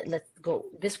Argentina. Let's go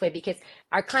this way because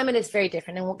our climate is very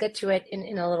different, and we'll get to it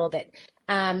in a little bit.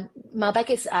 Malbec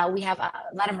is we have a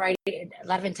lot of variety, a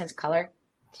lot of intense color,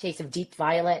 shades of deep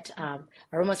violet,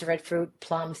 aromas of red fruit,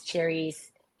 plums,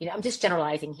 cherries. I'm just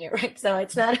generalizing here, right? So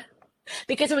it's not.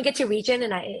 Because when we get to region,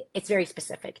 and it's very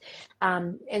specific.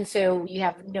 And so you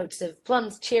have notes of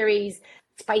plums, cherries,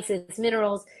 spices,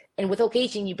 minerals, and with oak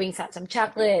aging, you bring out some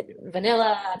chocolate,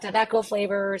 vanilla, tobacco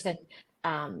flavors, and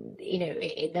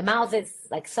the mouth is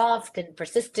like soft and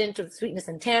persistent with sweetness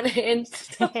and tannins.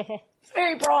 So it's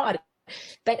very broad.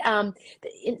 But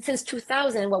since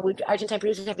 2000, Argentine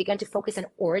producers have begun to focus on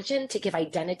origin to give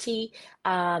identity,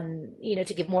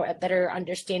 to give a better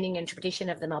understanding and interpretation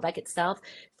of the Malbec itself.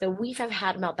 So we have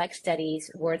had Malbec studies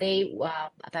where they,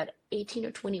 about 18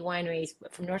 or 20 wineries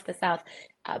from north to south,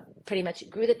 pretty much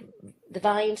grew the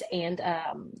vines and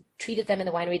treated them in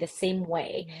the winery the same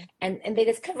way. Mm-hmm. And they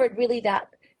discovered really that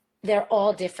they're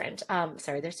all different.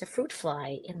 Sorry, there's a fruit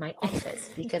fly in my office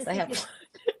because I have...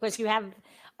 Because you have...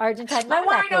 Argentine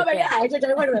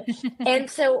Argentine wine.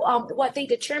 And so what they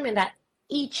determined that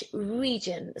each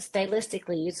region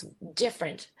stylistically is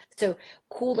different. So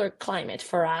cooler climate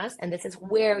for us, and this is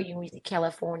where you see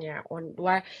California, or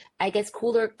where I guess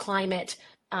cooler climate,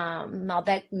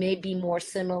 Malbec may be more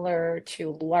similar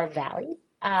to Loire Valley,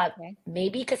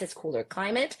 maybe because it's cooler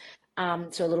climate.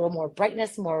 So a little more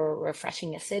brightness, more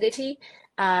refreshing acidity.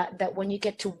 That when you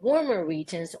get to warmer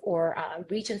regions or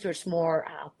regions where it's more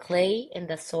clay in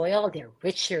the soil, they're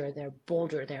richer, they're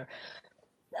bolder,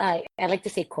 I like to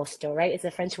say coastal, right? It's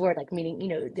a French word, like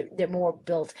meaning, they're more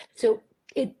built. So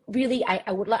it really,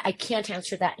 I can't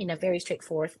answer that in a very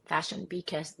straightforward fashion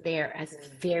because they're as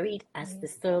varied as the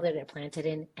soil that they're planted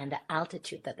in and the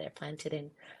altitude that they're planted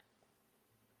in.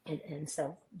 And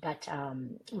so, but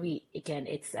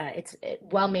it's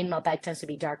well-made Malbec tends to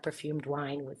be dark perfumed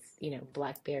wine with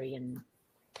blackberry and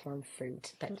plum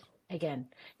fruit. But again,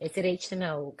 is it aged in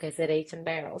oak? Is it aged in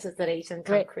barrels? Is it aged in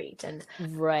concrete? And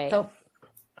so,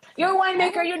 you're a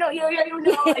winemaker, you know.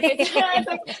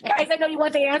 Guys, I know you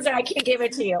want the answer. I can't give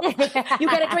it to you. You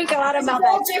got to drink a lot of Malbec. It's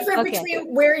all different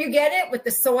between where you get it with the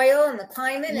soil and the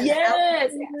climate. And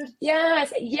yes. You know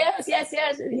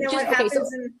what happens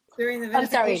during the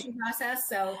vinification process.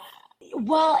 So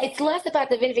Well, it's less about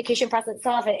the vinification process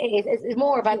itself. It's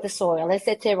more about the soil. It's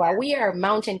the terroir. We are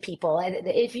mountain people. And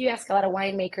if you ask a lot of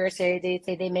winemakers, they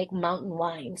say they make mountain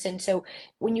wines. And so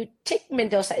when you take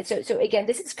Mendoza, so again,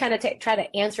 this is kind of try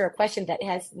to answer a question that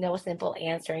has no simple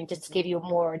answer and just give you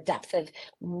more depth of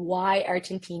why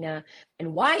Argentina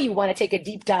and why you want to take a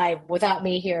deep dive without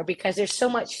me here, because there's so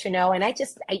much to know. And I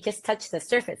just touched the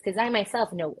surface because I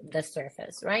myself know the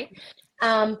surface, right?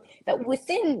 But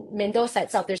within Mendoza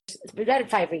itself, we've got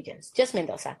 5 regions, just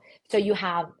Mendoza. So you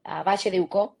have Valle de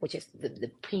Uco, which is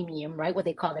the premium, right? What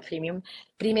they call the premium.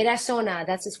 Primera Zona,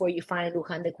 that's just where you find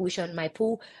Luján de Cuyo and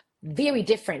Maipú. Very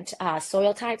different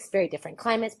soil types, very different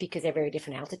climates because they're very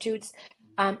different altitudes.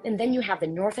 And then you have the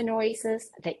northern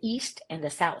oasis, the east, and the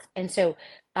south. And so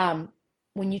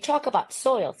when you talk about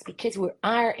soils, because we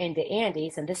are in the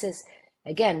Andes, and this is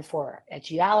again, for a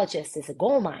geologist, is a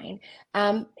gold mine.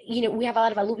 We have a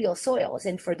lot of alluvial soils.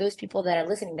 And for those people that are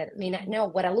listening that may not know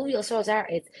what alluvial soils are,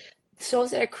 it's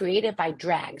soils that are created by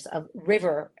drags of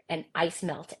river and ice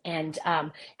melt. And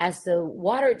as the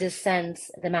water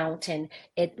descends the mountain,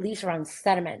 it leaves around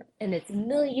sediment, and it's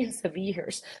millions of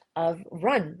years of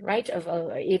run, right? Of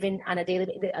even on a daily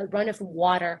run of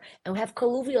water. And we have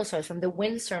colluvial soils from the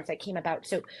windstorms that came about.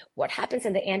 So what happens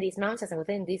in the Andes Mountains and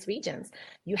within these regions,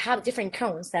 you have different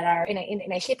cones that are,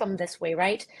 and I shape them this way,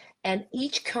 right? And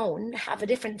each cone have a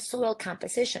different soil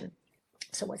composition.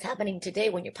 So what's happening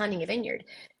today when you're planting a vineyard,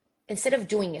 instead of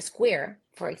doing a square,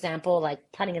 for example,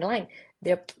 like planting in a line,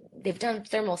 they've done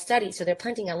thermal studies, so they're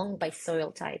planting along by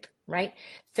soil type, right?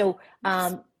 So,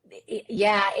 I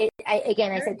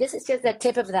said this is just the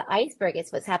tip of the iceberg.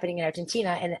 It's what's happening in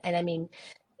Argentina, and I mean,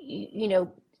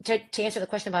 to answer the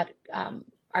question about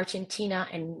Argentina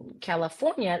and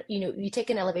California, you take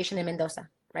an elevation in Mendoza,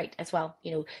 right, as well.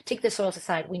 Take the soils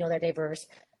aside. We know they're diverse,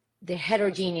 they're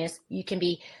heterogeneous. You can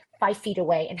be 5 feet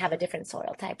away and have a different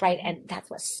soil type, right? And that's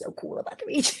what's so cool about the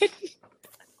region.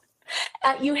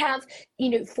 You have,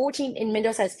 14 in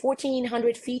Mendoza is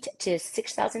 1,400 feet to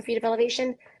 6,000 feet of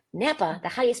elevation. Napa, the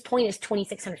highest point is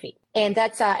 2,600 feet, and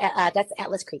that's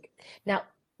Atlas Creek. Now,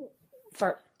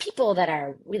 for people that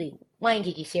are really wine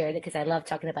geeky here, because I love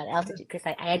talking about altitude, because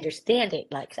I understand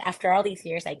it. Like after all these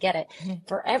years, I get it.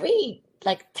 For every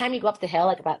time you go up the hill,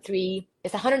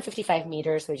 it's 155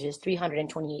 meters, which is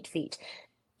 328 feet.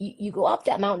 You go up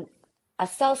that mountain, a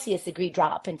Celsius degree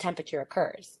drop in temperature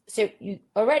occurs. So you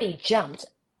already jumped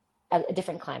a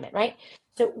different climate, right?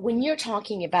 So when you're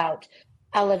talking about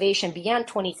elevation beyond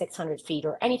 2,600 feet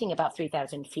or anything about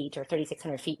 3,000 feet or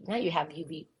 3,600 feet, now you have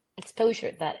UV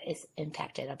exposure that is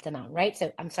impacted up the mountain, right?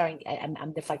 So I'm sorry,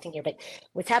 I'm deflecting here, but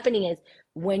what's happening is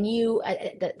when you,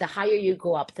 the higher you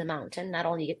go up the mountain, not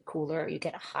only you get cooler, you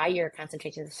get higher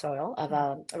concentrations of soil, of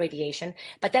radiation,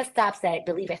 but that stops at, I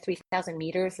believe, at 3,000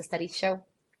 meters, the studies show.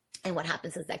 And what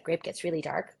happens is that grape gets really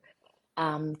dark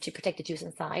to protect the juice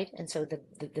inside, and so to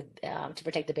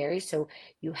protect the berries. So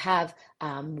you have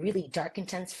really dark,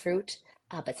 intense fruit,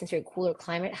 but since you're in a cooler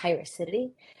climate, higher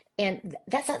acidity. And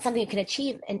that's not something you can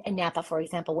achieve in Napa, for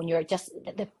example, when you're just,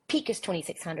 the peak is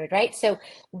 2,600, right? So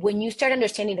when you start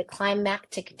understanding the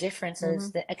climatic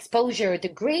differences, the exposure, the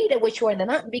grade at which you are in the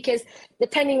mountain, because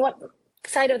depending what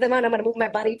side of the mountain I'm going to move my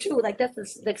body to,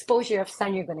 that's the exposure of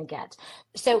sun you're going to get.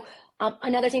 So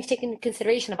another thing to take into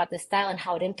consideration about the style and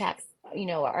how it impacts,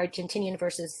 Argentinian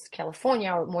versus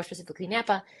California, or more specifically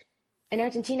Napa. In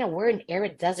Argentina, we're an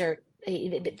arid desert.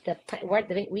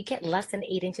 We get less than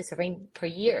 8 inches of rain per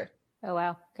year. Oh,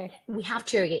 wow. Okay. We have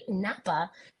to irrigate. In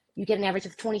Napa, you get an average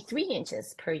of 23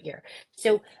 inches per year.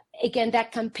 So again,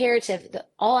 that comparative,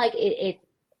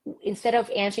 instead of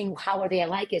answering how are they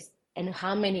alike, is and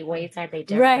how many ways are they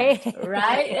different?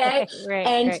 Right.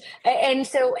 And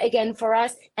so again, for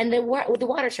us, and the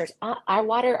water source,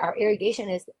 our irrigation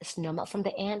is snowmelt from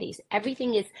the Andes.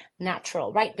 Everything is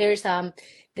natural, right? There is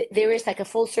like a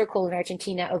full circle in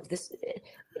Argentina of this.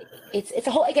 It's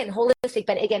a whole, again, holistic,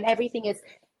 but again, everything is.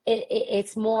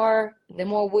 It's more, the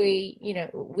more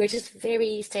we're just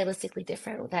very stylistically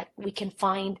different, that we can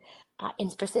find in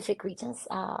specific regions.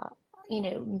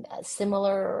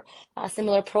 Similar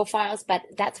profiles, but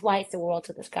that's why it's the world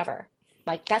to discover.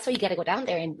 That's why you got to go down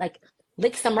there and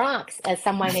lick some rocks, as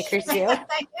some winemakers do. All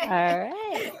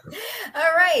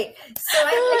right. So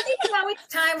I think now it's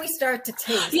time we start to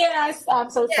taste. Yes, I'm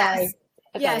so sorry.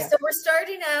 Okay, yeah. So we're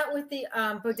starting out with the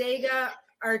Bodega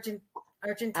Argentina.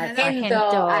 Argento.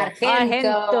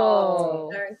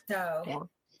 Yeah.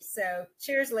 So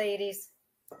cheers, ladies.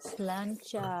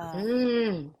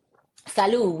 Slancha.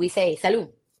 Salud, we say salud.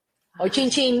 Or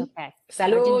chin chin. Okay.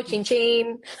 Salud, chin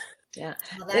chin. Yeah.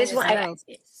 This one,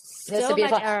 so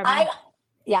beautiful.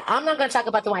 Yeah, I'm not going to talk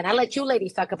about the wine. I'll let you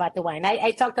ladies talk about the wine. I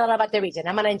talked a lot about the region.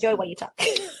 I'm going to enjoy what you talk.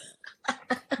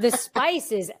 The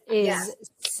spice is Yes.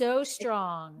 so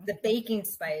strong. The baking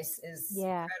spice is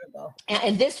Yeah. incredible.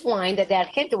 And this wine that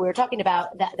Hint that we were talking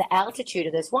about, the altitude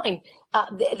of this wine,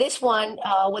 this one,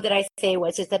 what did I say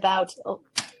was just about,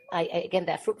 again,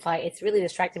 that fruit fly, it's really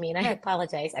distracting me and I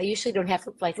apologize. I usually don't have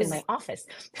fruit flies in my office.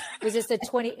 Was this a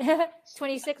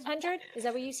 2600? Is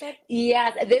that what you said?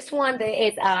 Yeah, this one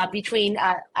is between,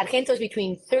 Argento is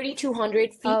between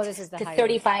 3,200 feet Oh, this is the to higher one.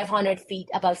 3,500 feet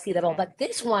above sea level. Okay. But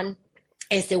this one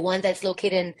is the one that's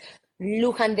located in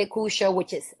Luján de Cuyo,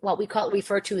 which is what we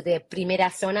refer to the Primera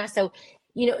Zona. So,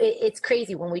 it's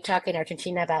crazy when we talk in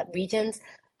Argentina about regions.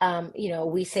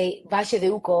 We say Valle de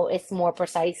Uco is more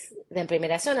precise than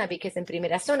Primera Zona because in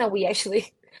Primera Zona we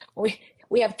actually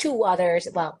we have two others.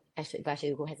 Well, actually, Valle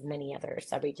de Uco has many other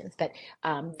subregions, but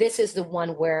this is the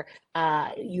one where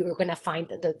you're going to find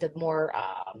the more.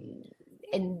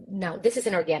 And now this is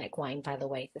an organic wine, by the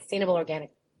way, sustainable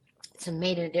organic. It's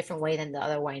made in a different way than the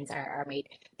other wines are made,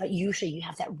 but usually you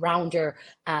have that rounder.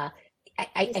 I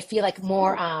feel like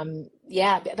more,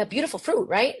 but beautiful fruit,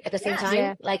 right? At the same time,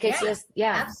 Yeah. like it's just,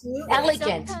 Absolutely.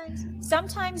 elegant.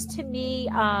 Sometimes to me,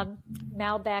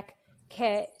 Malbec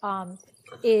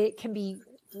it can be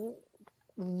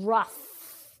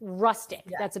rustic.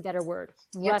 Yeah. That's a better word.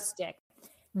 Yep. Rustic.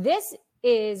 This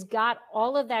is got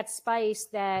all of that spice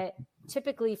that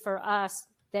typically for us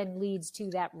then leads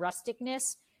to that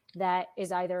rusticness that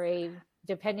is either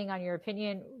depending on your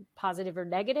opinion, positive or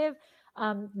negative.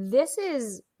 This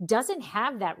doesn't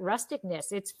have that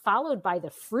rusticness. It's followed by the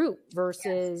fruit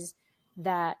versus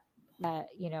that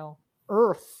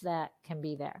earth that can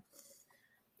be there.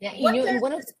 Yeah,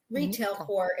 What does retail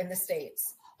for in the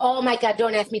States? Oh my God,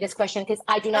 don't ask me this question because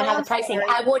I do not have the pricing. Sorry.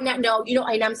 I would not know,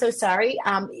 and I'm so sorry.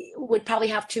 Would probably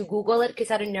have to Google it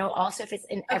because I don't know also if it's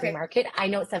in every market. I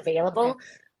know it's available.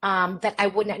 But I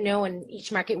would not know, and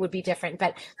each market would be different.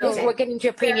 But we're getting into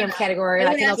a premium category,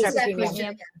 like an ultra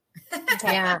premium.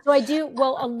 Yeah. So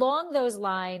along those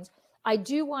lines, I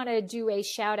do want to do a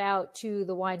shout out to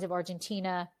the Wines of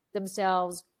Argentina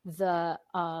themselves, and the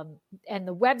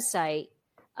website.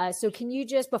 So can you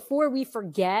just, before we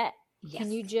forget,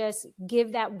 can you just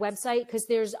give that website? Because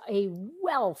there's a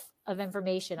wealth of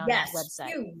information on that website.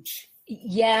 Huge.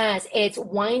 Yes, it's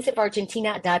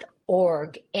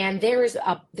winesofargentina.org, and there's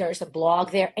a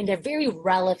blog there, and they're very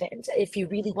relevant if you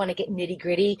really want to get nitty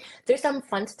gritty. There's some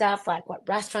fun stuff like what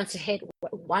restaurants to hit,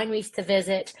 what wineries to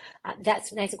visit.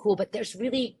 That's nice and cool, but there's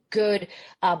really good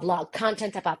blog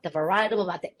content about the varietal,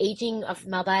 about the aging of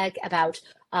Malbec, about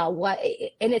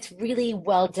and it's really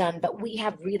well done. But we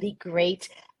have really great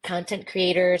content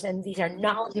creators, and these are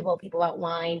knowledgeable people about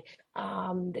wine.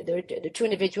 The two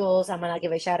individuals, I'm gonna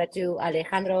give a shout out to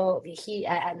Alejandro,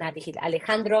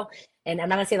 Alejandro, and I'm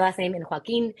not gonna say the last name, and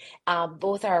Joaquin.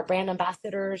 Both are brand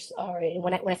ambassadors, or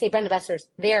when I say brand ambassadors,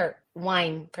 they're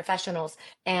wine professionals,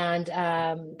 and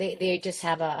they just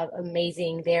have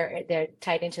amazing. They're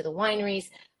tied into the wineries.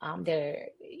 They're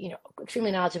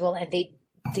extremely knowledgeable, and they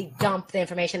dump the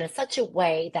information in such a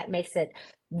way that makes it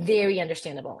very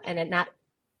understandable, and they're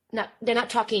not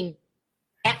talking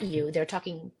at you, they're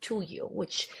talking to you,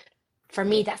 which for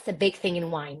me, that's the big thing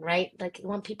in wine, right? Like you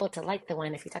want people to like the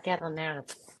wine. If you talk out on there,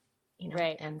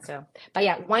 right. And so, but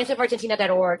yeah,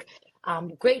 winesofargentina.org,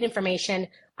 great information.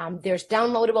 There's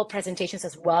downloadable presentations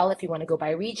as well if you want to go by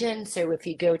region. So if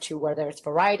you go to where there's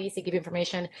varieties, they give you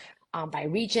information by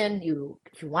region.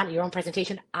 If you want your own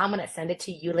presentation, I'm going to send it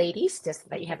to you ladies just so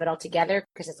that you have it all together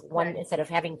because it's one instead of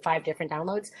having 5 different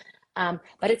downloads.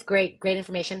 But it's great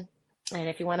information. And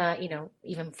if you want to,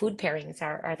 even food pairings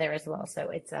are there as well. So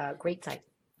it's a great site.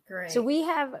 Great. So we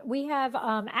have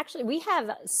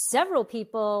several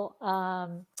people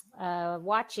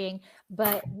watching,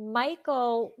 but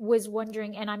Michael was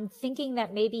wondering, and I'm thinking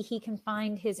that maybe he can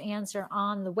find his answer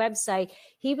on the website.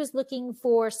 He was looking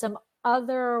for some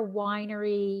other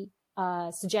winery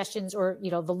suggestions, or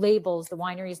the labels, the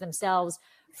wineries themselves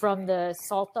from the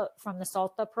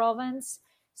Salta province.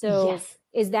 So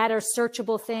is that a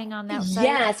searchable thing on that site?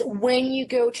 Yes. When you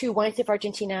go to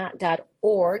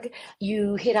winesofargentina.org,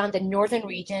 you hit on the northern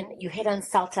region, you hit on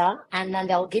Salta, and then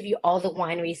they'll give you all the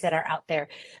wineries that are out there.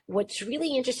 What's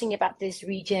really interesting about this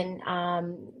region,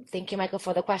 thank you, Michael,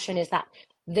 for the question, is that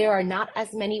there are not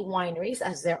as many wineries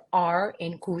as there are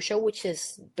in Cuyo, which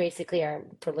is basically our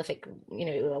prolific,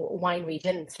 wine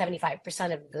region.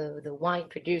 75% of the wine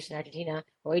produced in Argentina,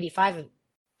 or 85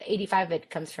 of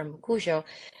it comes from Cuyo.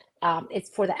 it's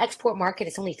for the export market.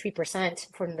 It's only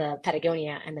 3% from the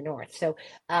Patagonia and the north. So,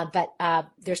 but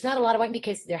there's not a lot of wine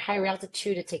because they're higher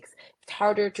altitude. It's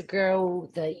harder to grow.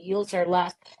 The yields are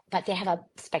less, but they have a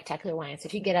spectacular wine. So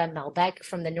if you get a Malbec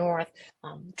from the north,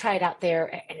 try it out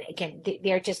there. And again,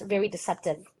 they're just very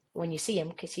deceptive when you see them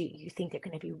because you think they're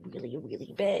going to be really,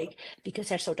 really big because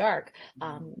they're so dark.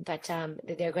 But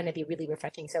they're going to be really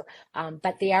refreshing. So,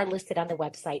 but they are listed on the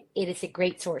website. It is a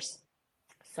great source.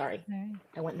 Sorry,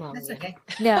 I went long. That's okay.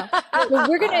 No, well,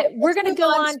 we're gonna go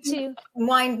on to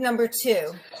wine number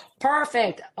 2.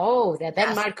 Perfect. Oh, the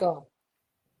Ben Marco.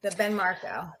 The Ben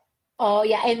Marco. Oh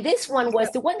yeah, and this one was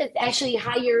the one that's actually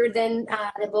higher than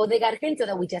the Bodega Argento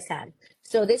that we just had.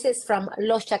 So this is from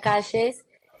Los Chacaches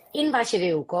in Valle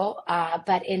de Uco,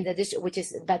 but in the district,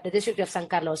 the district of San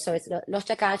Carlos. So it's Los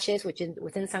Chacaches, which is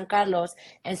within San Carlos,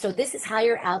 and so this is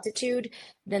higher altitude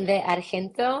than the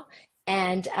Argento,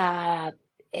 and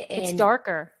it's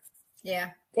darker.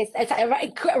 Yeah. It's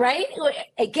right.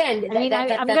 Again, I mean,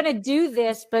 I'm going to do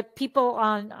this, but people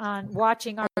on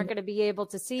watching aren't going to be able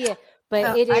to see it.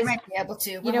 But it is. I might be able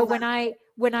to. You know,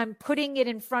 when I'm putting it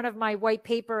in front of my white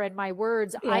paper and my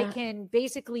words, I can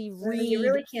basically read. You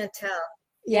really can't tell.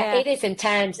 Yeah, it is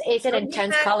intense. It's an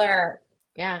intense color.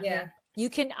 Yeah.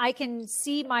 I can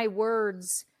see my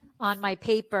words on my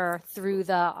paper through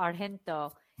the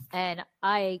Argento, and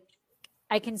I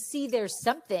can see there's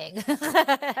something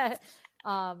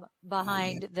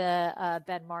behind the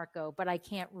Ben Marco, but I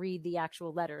can't read the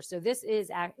actual letter. So this is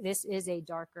a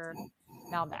darker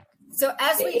Malbec. So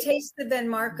as we taste the Ben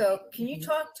Marco, can you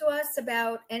talk to us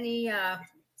about any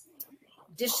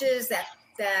dishes that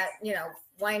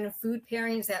wine and food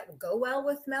pairings that will go well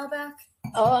with Malbec?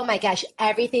 Oh my gosh,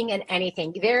 everything and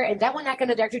anything. That one I'm going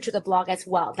to direct you to the blog as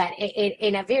well. That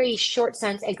in a very short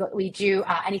sense, we do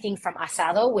anything from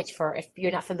asado, which if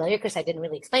you're not familiar, because I didn't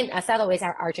really explain, asado is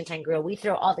our Argentine grill. We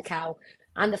throw all the cow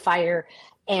on the fire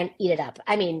and eat it up.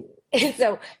 I mean,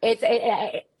 so it's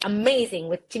amazing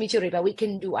with chimichurri, but we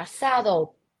can do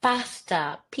asado,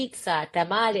 pasta, pizza,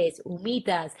 tamales,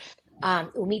 humitas,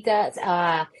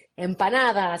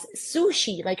 empanadas,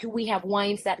 sushi. Like we have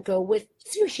wines that go with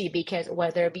sushi because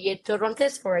whether it be a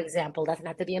Torrontés, for example, doesn't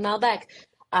have to be a Malbec.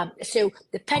 So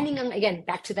depending on, again,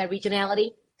 back to that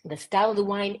regionality, the style of the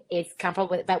wine is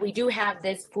comparable with, but we do have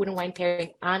this food and wine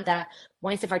pairing on the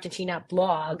Wines of Argentina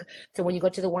blog. So when you go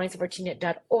to the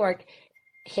winesofargentina.org,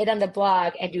 hit on the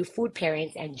blog and do food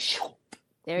pairings, and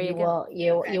there you go.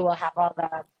 You will have all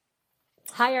the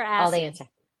higher acid. All the answer.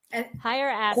 And higher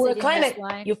acid in climate. This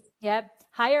wine. Yep.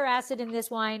 Higher acid in this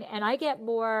wine. And I get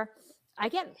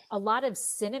a lot of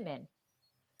cinnamon.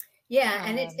 Yeah.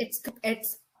 And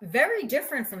it's very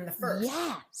different from the first.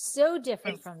 Yeah. So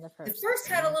different from the first. The first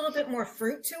had a little bit more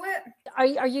fruit to it.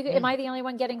 Are you, am I the only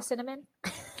one getting cinnamon?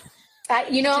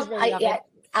 I'm not,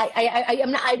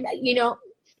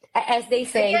 as they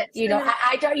say,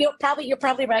 I don't, you're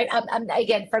probably right.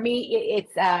 Again, for me,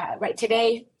 it's right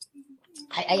today.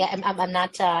 I'm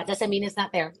not, doesn't mean it's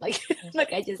not there. Like,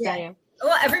 look, I just tell you.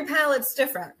 Well, every palate's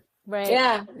different. Right.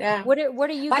 Yeah. What are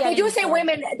you but getting?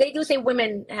 They do say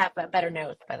women have a better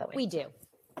nose, by the way. We do.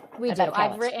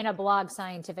 I've written a blog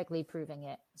scientifically proving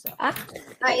it. So I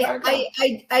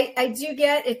do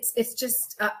get it's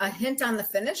just a hint on the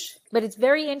finish. But it's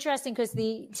very interesting because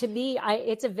to me,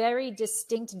 it's a very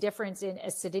distinct difference in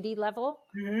acidity level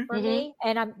for me.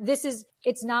 And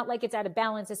it's not like it's at a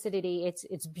balanced acidity.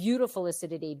 It's beautiful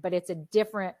acidity, but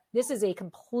this is a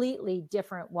completely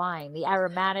different wine. The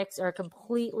aromatics are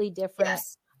completely different.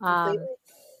 Yes, completely.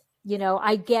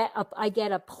 I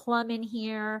get a plum in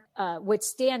here. What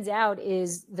stands out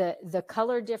is the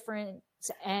color difference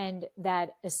and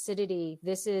that acidity.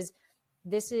 This is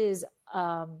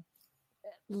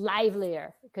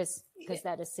livelier because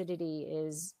that acidity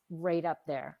is right up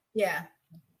there. Yeah.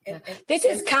 This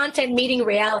is content meeting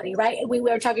reality, right? We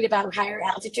were talking about higher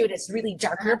altitude. It's really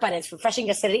darker, but it's refreshing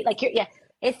acidity. Like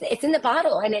it's in the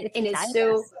bottle, and it's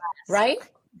so right.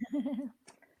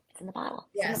 It's in the bottle.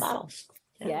 It's in the bottle.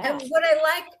 Yeah. And what I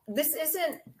like, this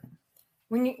isn't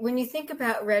when you think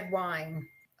about red wine,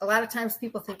 a lot of times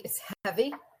people think it's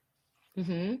heavy.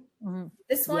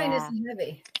 This wine isn't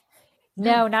heavy.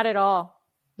 No, not at all.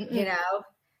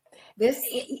 This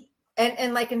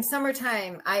and like in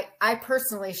summertime, I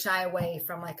personally shy away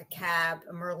from like a Cab,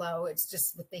 a Merlot. It's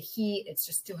just with the heat, it's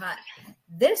just too hot.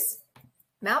 This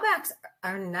Malbecs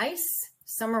are nice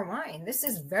summer wine. This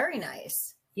is very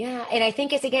nice. Yeah, and I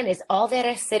think it's all that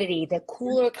acidity, the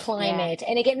cooler Yeah. climate.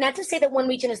 And again, not to say that one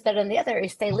region is better than the other,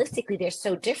 is stylistically they're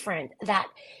so different that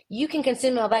you can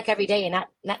consume Malbec every day and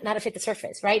not affect the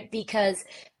surface, right? Because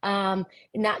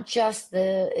not just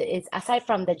it's aside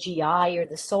from the GI or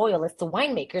the soil, it's the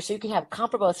winemaker. So you can have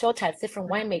comparable soil types, different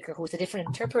winemaker who's a different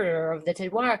interpreter of the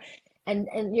terroir, and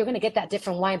you're gonna get that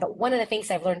different wine. But one of the things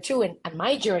I've learned too on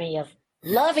my journey of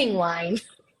loving wine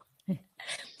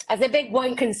as a big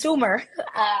wine consumer,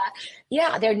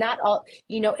 yeah, they're not all,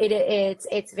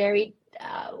 it's very,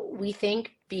 we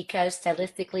think because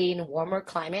stylistically in warmer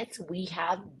climates, we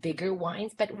have bigger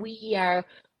wines, but we are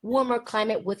warmer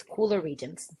climate with cooler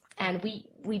regions. And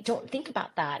we don't think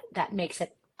about that. That makes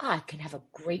it, I can have a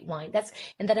great wine.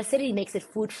 And that acidity makes it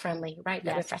food friendly, right?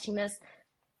 That Yes. refreshingness.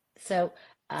 So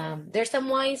there's some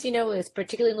wines, it's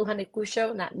particularly Lujan de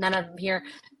Cuyo, none of them here.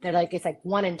 They're like, it's like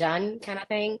one and done kind of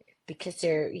thing because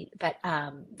but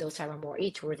those are more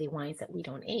age-worthy wines that we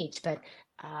don't age, but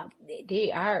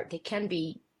they can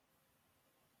be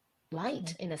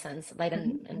light in a sense, light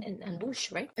and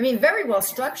bouche, right? I mean, very well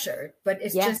structured, but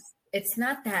it's Yeah. just, it's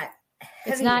not that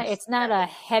heavy. It's not a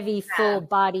heavy,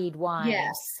 full-bodied wine.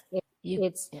 Yes.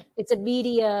 It's a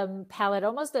medium palate,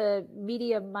 almost a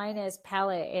medium minus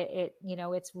palate.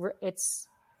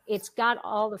 It's got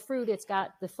all the fruit, it's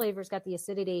got the flavor, it's got the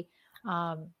acidity,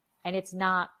 and it's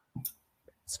not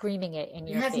screaming it in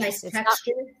It your has face. nice It's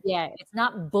texture. it's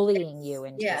not bullying you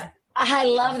into Yeah. it. I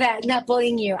love that, not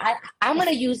bullying you. I'm going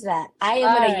to use that. I am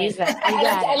All going to right. use that. You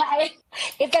got it.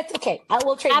 If that's okay, I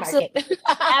will trademark it.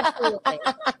 Absolutely.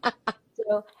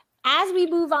 So as we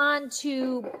move on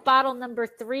to bottle number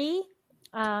 3,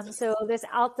 so this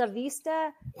Alta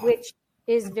Vista, which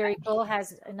is very cool,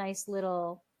 has a nice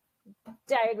little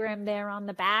diagram there on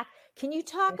the back. Can you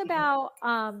talk about,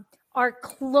 are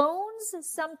clones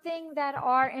something that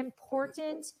are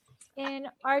important in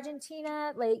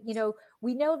Argentina? Like,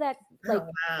 we know that like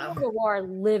wow. Pinot Noir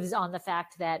lives on the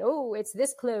fact that, it's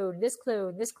this clone, this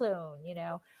clone, this clone,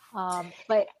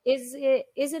 but is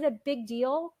it a big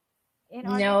deal in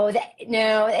Argentina?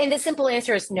 No, and the simple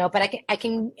answer is no, but I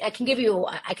can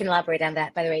elaborate on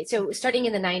that, by the way. So starting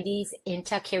in the 90s,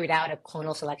 INTA carried out a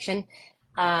clonal selection,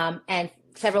 and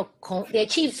they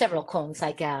achieved several clones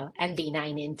like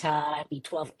NB9 INTA,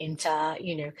 NB12 INTA.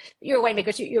 You're a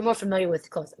winemaker, so you're more familiar with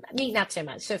clones. Me, not so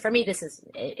much. So for me, this is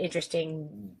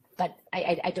interesting, but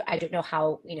I don't know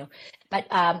how, but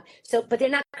they're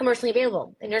not commercially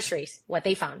available in nurseries, what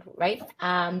they found, right?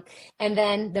 And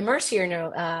then the Mercier,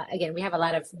 again, we have a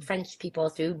lot of French people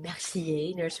through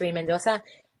Mercier Nursery in Mendoza.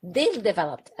 They've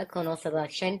developed a clonal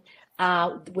selection,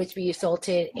 which we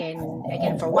resulted in,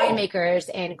 again, for winemakers,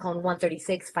 and clone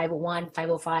 136, 501,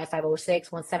 505,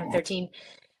 506, 1713.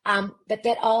 But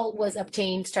that all was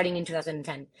obtained starting in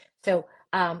 2010. So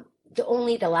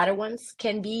the latter ones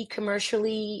can be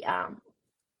commercially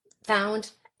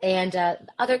found. And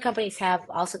other companies have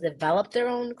also developed their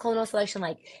own clonal selection,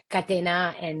 like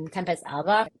Catena and Tempest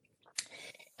Alba.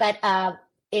 But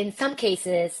in some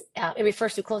cases, it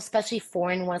refers to clones, especially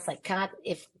foreign ones like Cat,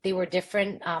 if they were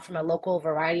different from a local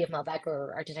variety of Malbec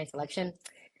or Argentine selection.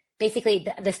 Basically,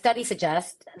 the study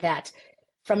suggests that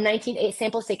from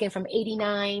samples taken from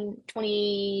 89,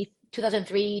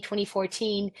 2003,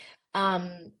 2014,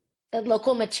 the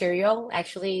local material,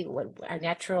 actually, our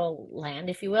natural land,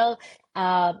 if you will,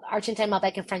 Argentine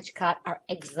Malbec and French Cat are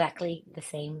exactly the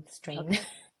same strain.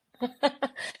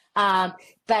 Okay.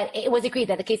 But it was agreed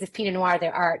that in the case of Pinot Noir,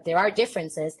 there are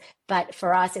differences, but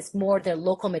for us, it's more the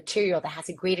local material that has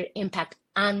a greater impact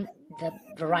on the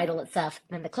varietal itself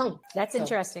than the clone. That's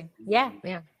interesting. Yeah.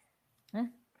 Yeah.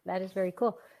 That is very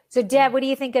cool. So, Deb, what do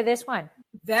you think of this one?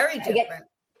 Very different.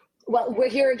 Well, we're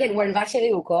here again. We're in Valle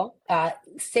de Uco,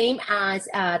 same as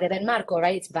the Ben Marco,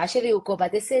 right? It's Valle de Uco,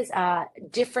 but this is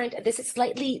different. This is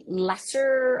slightly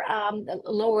lesser,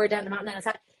 lower down the mountain.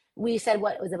 We said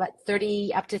what was about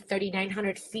 30 up to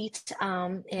 3,900 feet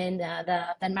in the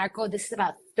Ben Marco. This is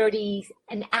about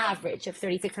an average of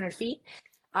 3,600 feet.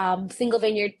 Single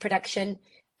vineyard production,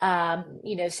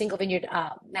 single vineyard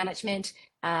management.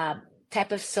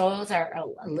 Type of soils are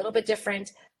a little bit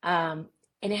different. And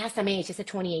it has some age. It's a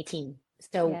 2018.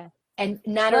 So, and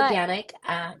not organic.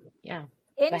 Yeah.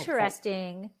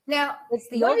 Interesting. Now, it's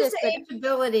the what oldest, is the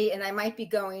ageability? And I might be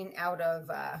going out of.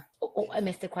 I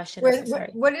missed the question.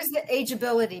 What is the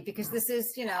ageability? Because this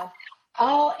is,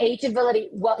 Oh, ageability.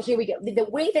 Well, here we go. The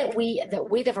way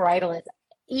the varietal is,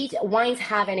 each wines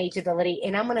have an ageability,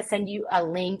 and I'm going to send you a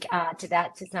link to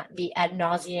that to not be ad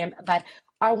nauseum. But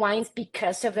our wines,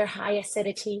 because of their high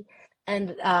acidity,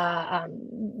 And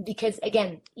because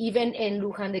again, even in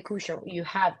Luján de Cuyo, you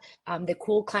have the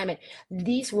cool climate.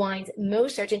 These wines,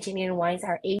 most Argentinian wines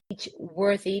are age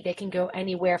worthy. They can go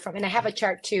anywhere from, and I have a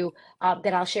chart too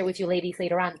that I'll share with you ladies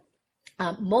later on.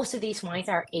 Most of these wines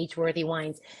are age-worthy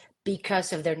wines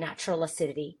because of their natural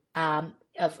acidity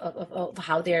of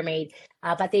how they're made.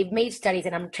 But they've made studies,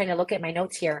 and I'm trying to look at my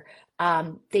notes here.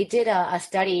 They did a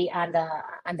study on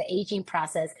the aging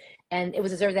process, and it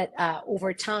was observed that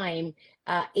over time,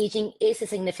 aging is a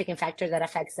significant factor that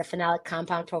affects the phenolic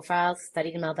compound profiles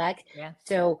studied in Malbec. Yeah.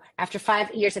 So after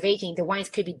 5 years of aging, the wines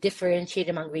could be differentiated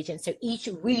among regions. So each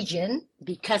region,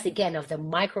 because again of the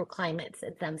microclimates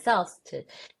themselves,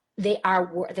 they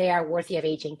are worthy of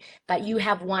aging. But you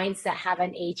have wines that have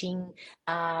an aging,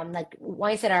 like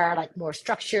wines that are like more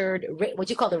structured, what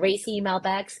you call the racy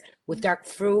Malbecs with dark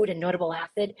fruit and notable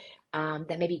acid,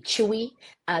 that may be chewy.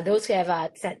 Those have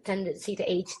a tendency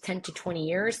to age 10 to 20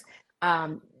 years.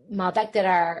 Malbec that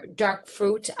are dark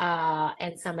fruit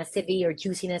and some acidity or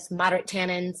juiciness, moderate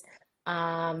tannins.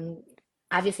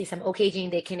 Obviously, some oak aging,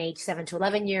 they can age 7 to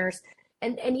 11 years.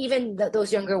 And even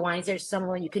those younger wines, there's some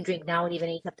one you can drink now and even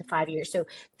age up to 5 years. So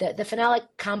the phenolic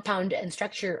compound and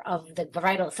structure of the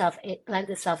varietal itself, it lends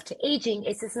itself to aging.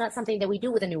 It's just not something that we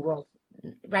do with a New World,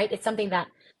 right? It's something that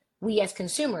we as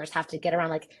consumers have to get around.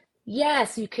 Like,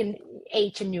 yes, you can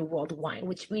age a New World wine,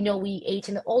 which we know we age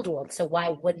in the Old World. So why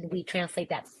wouldn't we translate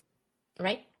that,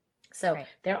 right? So Right.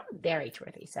 they're age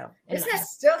worthy. So This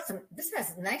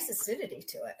has nice acidity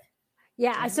to it.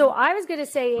 Yeah, so I was going to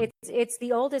say it's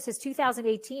the oldest, it's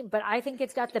 2018, but I think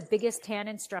it's got the biggest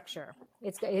tannin structure.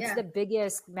 It's the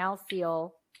biggest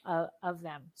mouthfeel of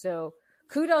them. So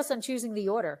kudos on choosing the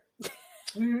order.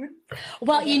 Mm-hmm.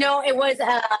 Well, it was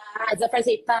as a friend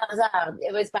said,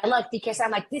 it was by luck because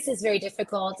I'm like, this is very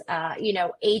difficult.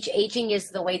 Aging is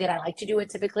the way that I like to do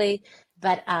it typically,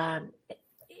 but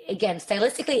again,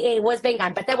 stylistically, it was bang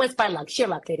on, but that was by luck, sheer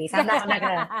luck, ladies. I'm not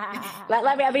gonna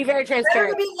let me. I'll be very Better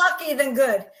transparent. to be lucky than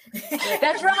good.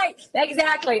 That's right,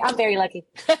 exactly. I'm very lucky.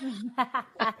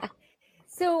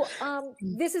 So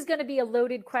this is going to be a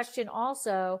loaded question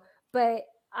also, but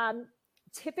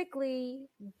typically,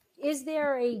 is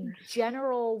there a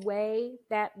general way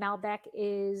that Malbec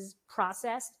is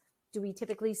processed? Do we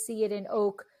typically see it in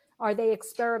oak? Are they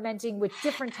experimenting with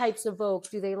different types of oak?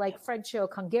 Do they like French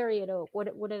oak, Hungarian oak? What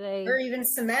are they? Or even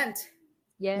cement.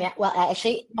 Yeah, well,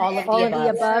 actually, all of All the of the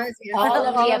above. All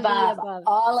of the above.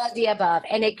 All of the above.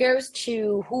 And it goes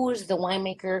to who's the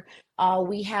winemaker.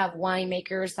 We have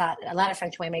winemakers, a lot of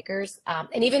French winemakers.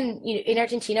 And even in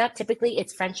Argentina, typically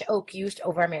it's French oak used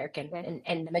over American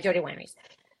in the majority of wineries.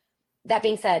 That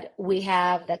being said, we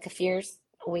have the Kafirs,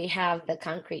 we have the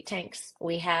concrete tanks,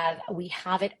 we have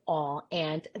it all.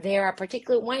 And there are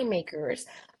particular winemakers.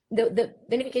 The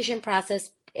vinification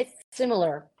process, it's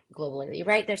similar globally,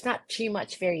 right? There's not too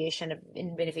much variation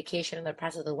in vinification in the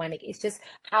process of the winemaking. It's just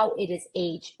how it is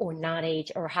aged or not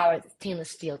aged, or how it's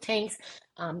stainless steel tanks.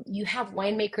 You have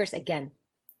winemakers, again,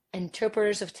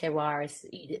 interpreters of terroirs.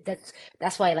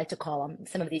 That's why I like to call them.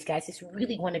 Some of these guys just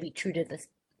really want to be true to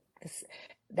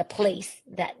the place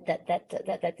that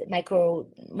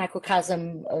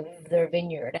microcosm of their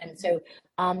vineyard, and so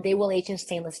they will age in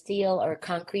stainless steel or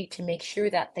concrete to make sure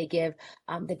that they give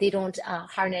that they don't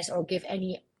harness or give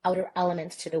any outer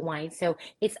elements to the wine. So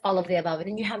it's all of the above. And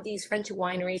then you have these French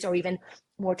wineries or even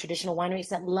more traditional wineries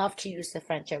that love to use the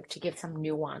French oak to give some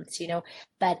nuance,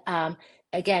 But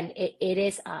again, it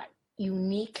is a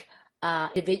unique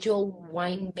individual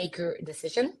winemaker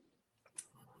decision.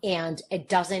 And it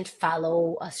doesn't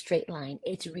follow a straight line.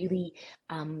 It's really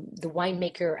the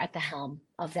winemaker at the helm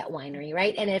of that winery,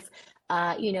 right? And if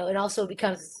it also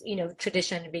becomes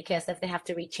tradition, because if they have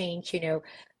to rechange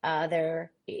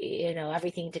their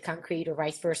everything to concrete or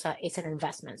vice versa, it's an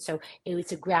investment. So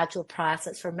it's a gradual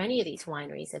process for many of these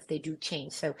wineries if they do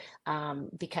change. So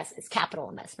because it's capital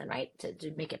investment, right,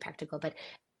 to make it practical, but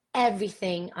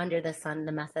everything under the sun,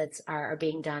 the methods are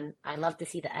being done. I love to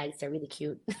see the eggs; they're really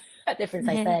cute, different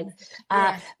size eggs.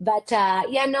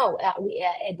 We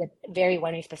very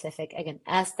winery specific. Again,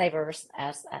 as diverse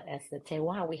as the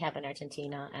terroir we have in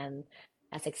Argentina, and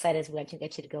as excited as we are to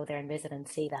get you to go there and visit and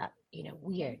see that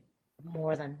we are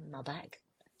more than Malbec,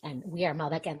 and we are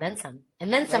Malbec and then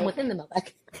some within the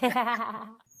Malbec.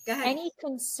 Any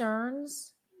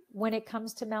concerns when it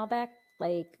comes to Malbec,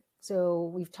 like?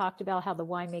 So we've talked about how the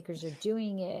winemakers are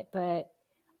doing it, but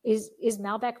is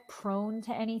Malbec prone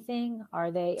to anything? Are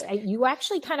they? You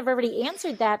actually kind of already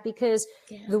answered that, because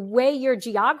the way your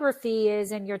geography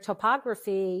is and your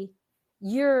topography,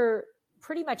 you're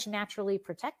pretty much naturally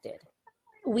protected.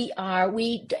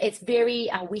 It's very,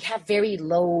 we have very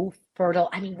low fertile.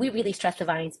 I mean, we really stress the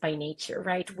vines by nature,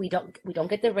 right? We don't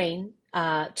get the rain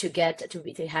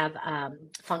to have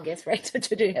fungus, right?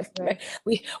 Right.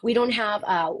 We don't have,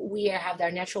 we have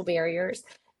our natural barriers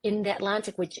in the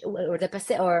Atlantic, which, or the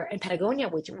Pacific, or in Patagonia,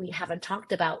 which we haven't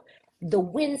talked about. The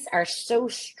winds are so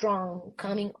strong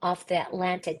coming off the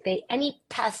Atlantic. Any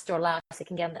pest or louse that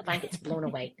can get on that vine gets blown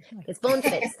away. It's blown to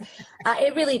bits.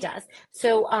 It really does.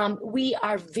 So we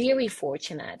are very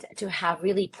fortunate to have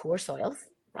really poor soils,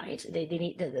 right? They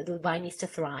need the vine needs to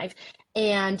thrive,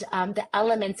 and the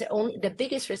elements are only the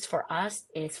biggest risk for us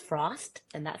is frost,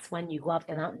 and that's when you go up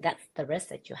the mountain. That's the risk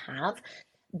that you have.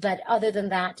 But other than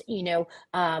that, the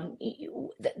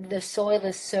soil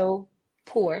is so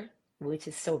poor, which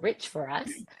is so rich for us,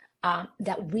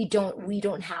 that we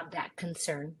don't have that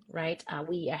concern, right?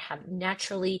 We have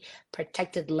naturally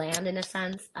protected land in a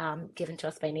sense, given to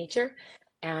us by nature.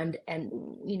 And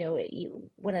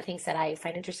one of the things that I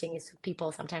find interesting is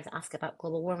people sometimes ask about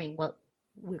global warming. Well,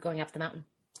 we're going up the mountain.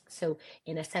 So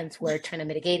in a sense, we're trying to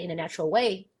mitigate in a natural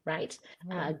way, right?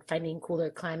 Finding cooler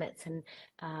climates and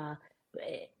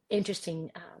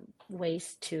interesting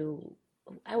ways to,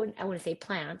 I wouldn't say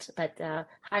plant, but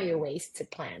higher ways to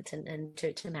plant and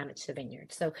to manage the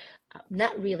vineyard. So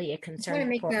not really a Trying to concern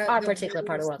make for the our particular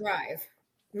part of the vineyards world. thrive,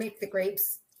 make the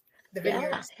grapes, the Yeah.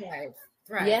 vineyards thrive.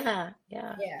 Yeah,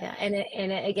 Yeah. and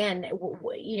again,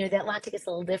 the Atlantic is a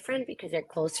little different because they're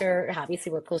closer.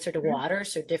 Obviously, we're closer to water,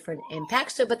 so different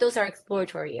impacts. So, but those are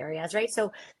exploratory areas, right?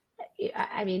 So,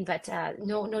 I mean, but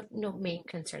no main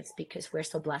concerns because we're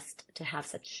so blessed to have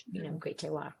such great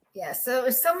terroir. Yeah. So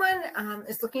if someone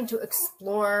is looking to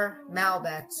explore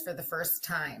Malbecs for the first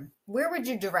time, where would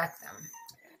you direct them?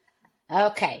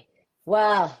 Okay.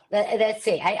 Well, let's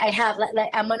see. I have.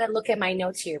 I'm gonna look at my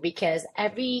notes here because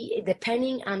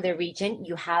depending on the region,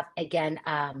 you have again.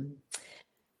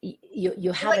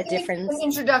 You have Like a difference. an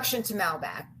introduction to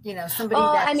Malbec, somebody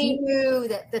Oh, that's I mean, new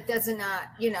that does not,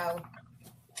 I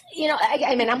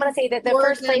mean, I'm gonna say that the or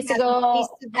first place to hasn't go.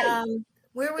 tasted them.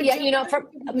 Where would Yeah, where from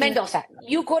would you begin? Mendoza,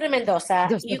 you go to Mendoza,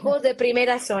 Those- you go to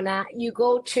Primera Zona, you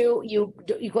go to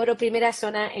Primera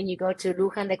Zona, and you go to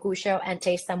Luján de Cuyo and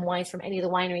taste some wines from any of the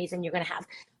wineries, and you're gonna have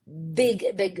big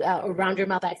rounder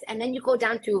Malbecs, and then you go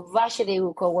down to Valle de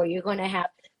Uco, where you're gonna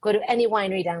go to any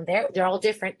winery down there. They're all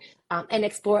different, and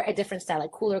explore a different style,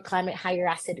 like cooler climate, higher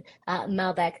acid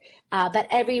Malbec. But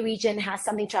every region has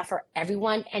something to offer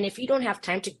everyone. And if you don't have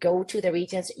time to go to the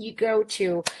regions, you go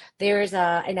to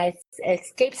and it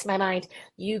escapes my mind.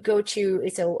 You go to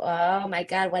oh my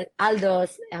God, what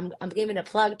Aldo's? I'm giving a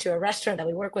plug to a restaurant that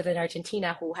we work with in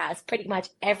Argentina who has pretty much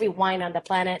every wine on the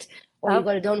planet. Or you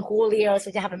go to Don Julio's,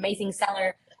 which have amazing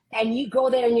cellar. And you go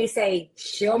there and you say,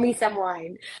 "Show me some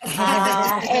wine,"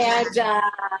 and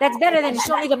That's better than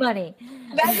show me the money.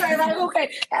 that's right. Like,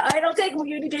 okay, I don't think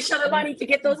you need to show the money to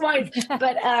get those wines,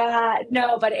 but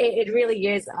no, but it really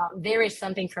is. There is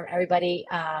something for everybody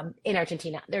in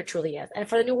Argentina. There truly is. And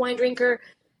for the new wine drinker,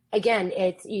 again,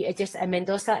 it's just a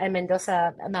Mendoza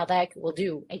Malbec will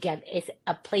do. Again, it's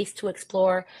a place to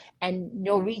explore, and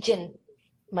no region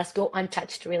must go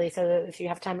untouched, really. So if you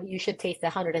have time, you should taste the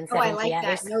Oh, I 170 like that.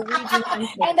 years No region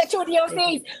and the two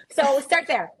DOCs. So start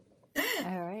there.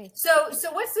 All right. So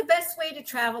what's the best way to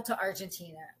travel to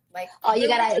Argentina? Like, Oh, you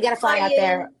gotta fly out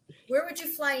there. Where would you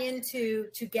fly into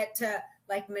to get to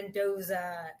like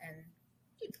Mendoza and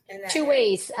that Two area?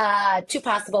 ways, two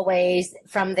possible ways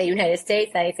from the United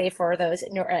States, I say for those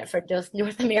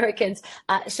North Americans.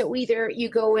 So either you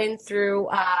go in through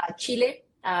Chile,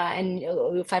 and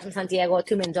you fly from Santiago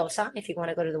to Mendoza if you want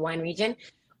to go to the wine region,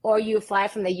 or you fly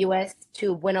from the U.S.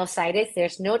 to Buenos Aires.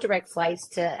 There's no direct flights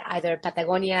to either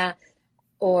Patagonia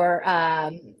or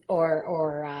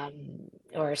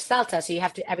Salta, so you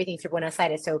have to everything through Buenos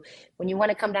Aires. So when you want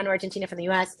to come down to Argentina from the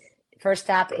U.S., first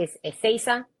stop is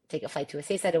Ezeiza. Take a flight to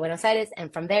Ezeiza to Buenos Aires,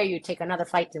 and from there you take another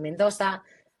flight to Mendoza,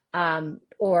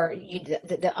 or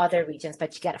the other regions.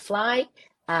 But you got to fly.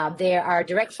 There are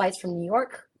direct flights from New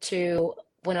York to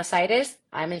Buenos Aires.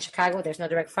 I'm in Chicago. There's no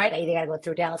direct flight. I either got to go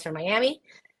through Dallas or Miami,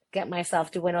 get myself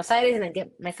to Buenos Aires, and then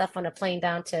get myself on a plane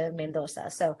down to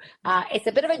Mendoza. So it's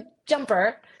a bit of a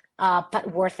jumper,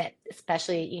 but worth it.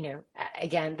 Especially,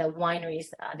 again, the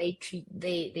wineries, they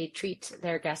treat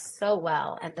their guests so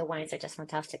well, and the wines are just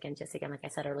fantastic. And just again, like I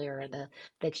said earlier, the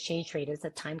exchange rate is the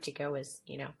time to go is,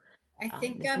 I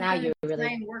think I'm now going you to try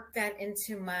really and work that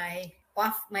into my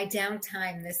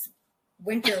downtime this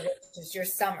winter, which is your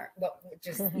summer.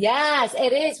 Yes,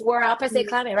 it is. We're opposite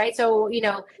climate, right? So,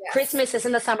 Yes. Christmas is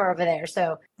in the summer over there.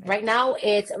 So right now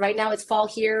it's fall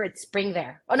here. It's spring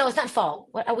there. Oh no, it's not fall.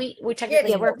 What are we? We're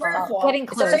technically we're fall. Getting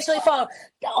It's close. officially fall.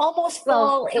 Almost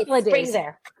fall. Well, It's spring days.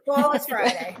 there. Fall is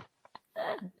Friday.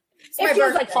 It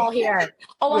feels like fall here.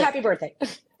 Oh, well, Yeah. happy birthday.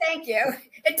 Thank you.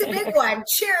 It's a big one.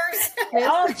 Cheers.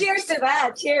 Oh, cheers to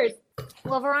that. Cheers.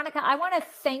 Well, Veronica, I want to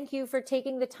thank you for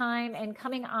taking the time and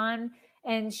coming on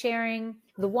and sharing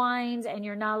the wines and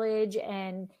your knowledge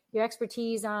and your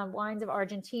expertise on wines of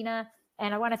Argentina.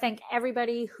 And I want to thank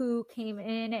everybody who came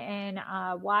in and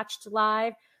watched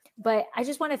live. But I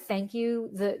just want to thank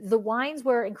you. The wines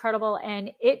were incredible,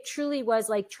 and it truly was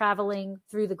like traveling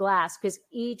through the glass, because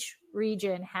each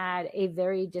region had a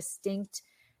very distinct,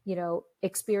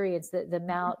 experience. The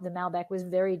Malbec was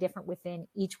very different within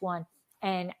each one.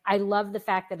 And I love the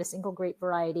fact that a single grape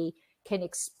variety can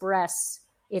express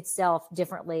itself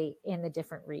differently in the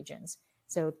different regions.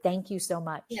 So thank you so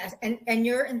much. Yes, and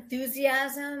your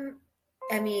enthusiasm,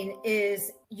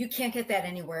 you can't get that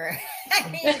anywhere.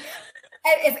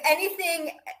 If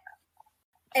anything,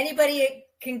 anybody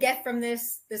can get from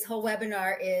this whole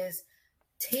webinar is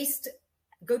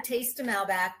go taste a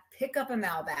Malbec, pick up a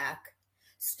Malbec.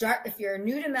 If you're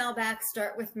new to Malbec,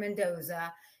 start with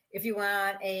Mendoza. If you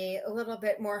want a little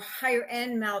bit more higher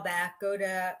end Malbec, go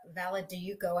to Valle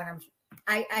d'Uco, and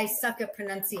I suck at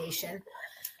pronunciation.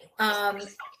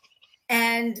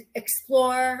 And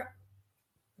explore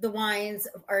the wines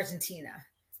of Argentina,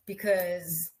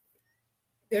 because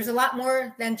there's a lot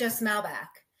more than just Malbec.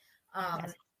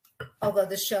 Although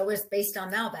the show is based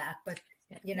on Malbec, but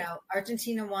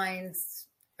Argentina wines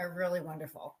are really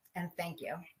wonderful. And thank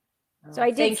you. So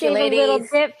I did save a little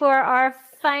bit for our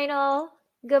final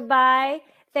goodbye.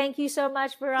 Thank you so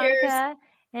much, Veronica. Cheers.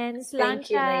 And Slancha. Thank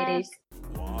you, ladies.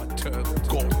 Water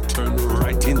got turned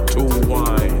right into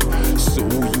wine, so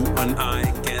you and I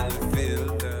can feel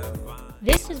the vibe.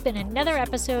 This has been another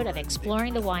episode of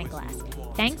Exploring the Wine Glass.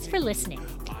 Thanks for listening.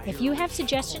 If you have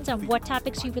suggestions on what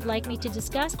topics you would like me to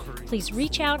discuss, please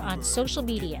reach out on social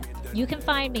media. You can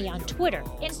find me on Twitter,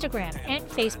 Instagram, and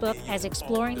Facebook as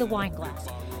Exploring the Wine Glass.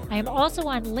 I am also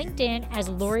on LinkedIn as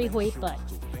Lori Hoyt-Budd.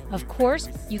 Of course,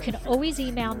 you can always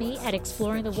email me at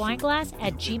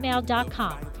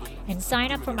exploringthewineglass@gmail.com and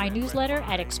sign up for my newsletter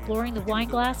at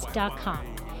exploringthewineglass.com.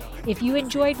 If you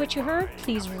enjoyed what you heard,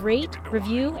 please rate,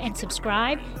 review, and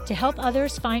subscribe to help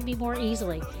others find me more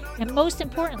easily. And most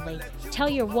importantly, tell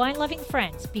your wine-loving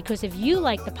friends, because if you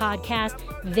like the podcast,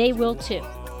 they will too.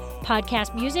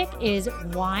 Podcast music is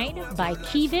Wine by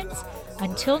Kevins.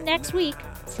 Until next week,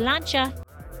 Slancha.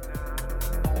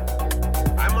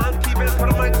 I'm on keeping for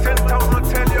my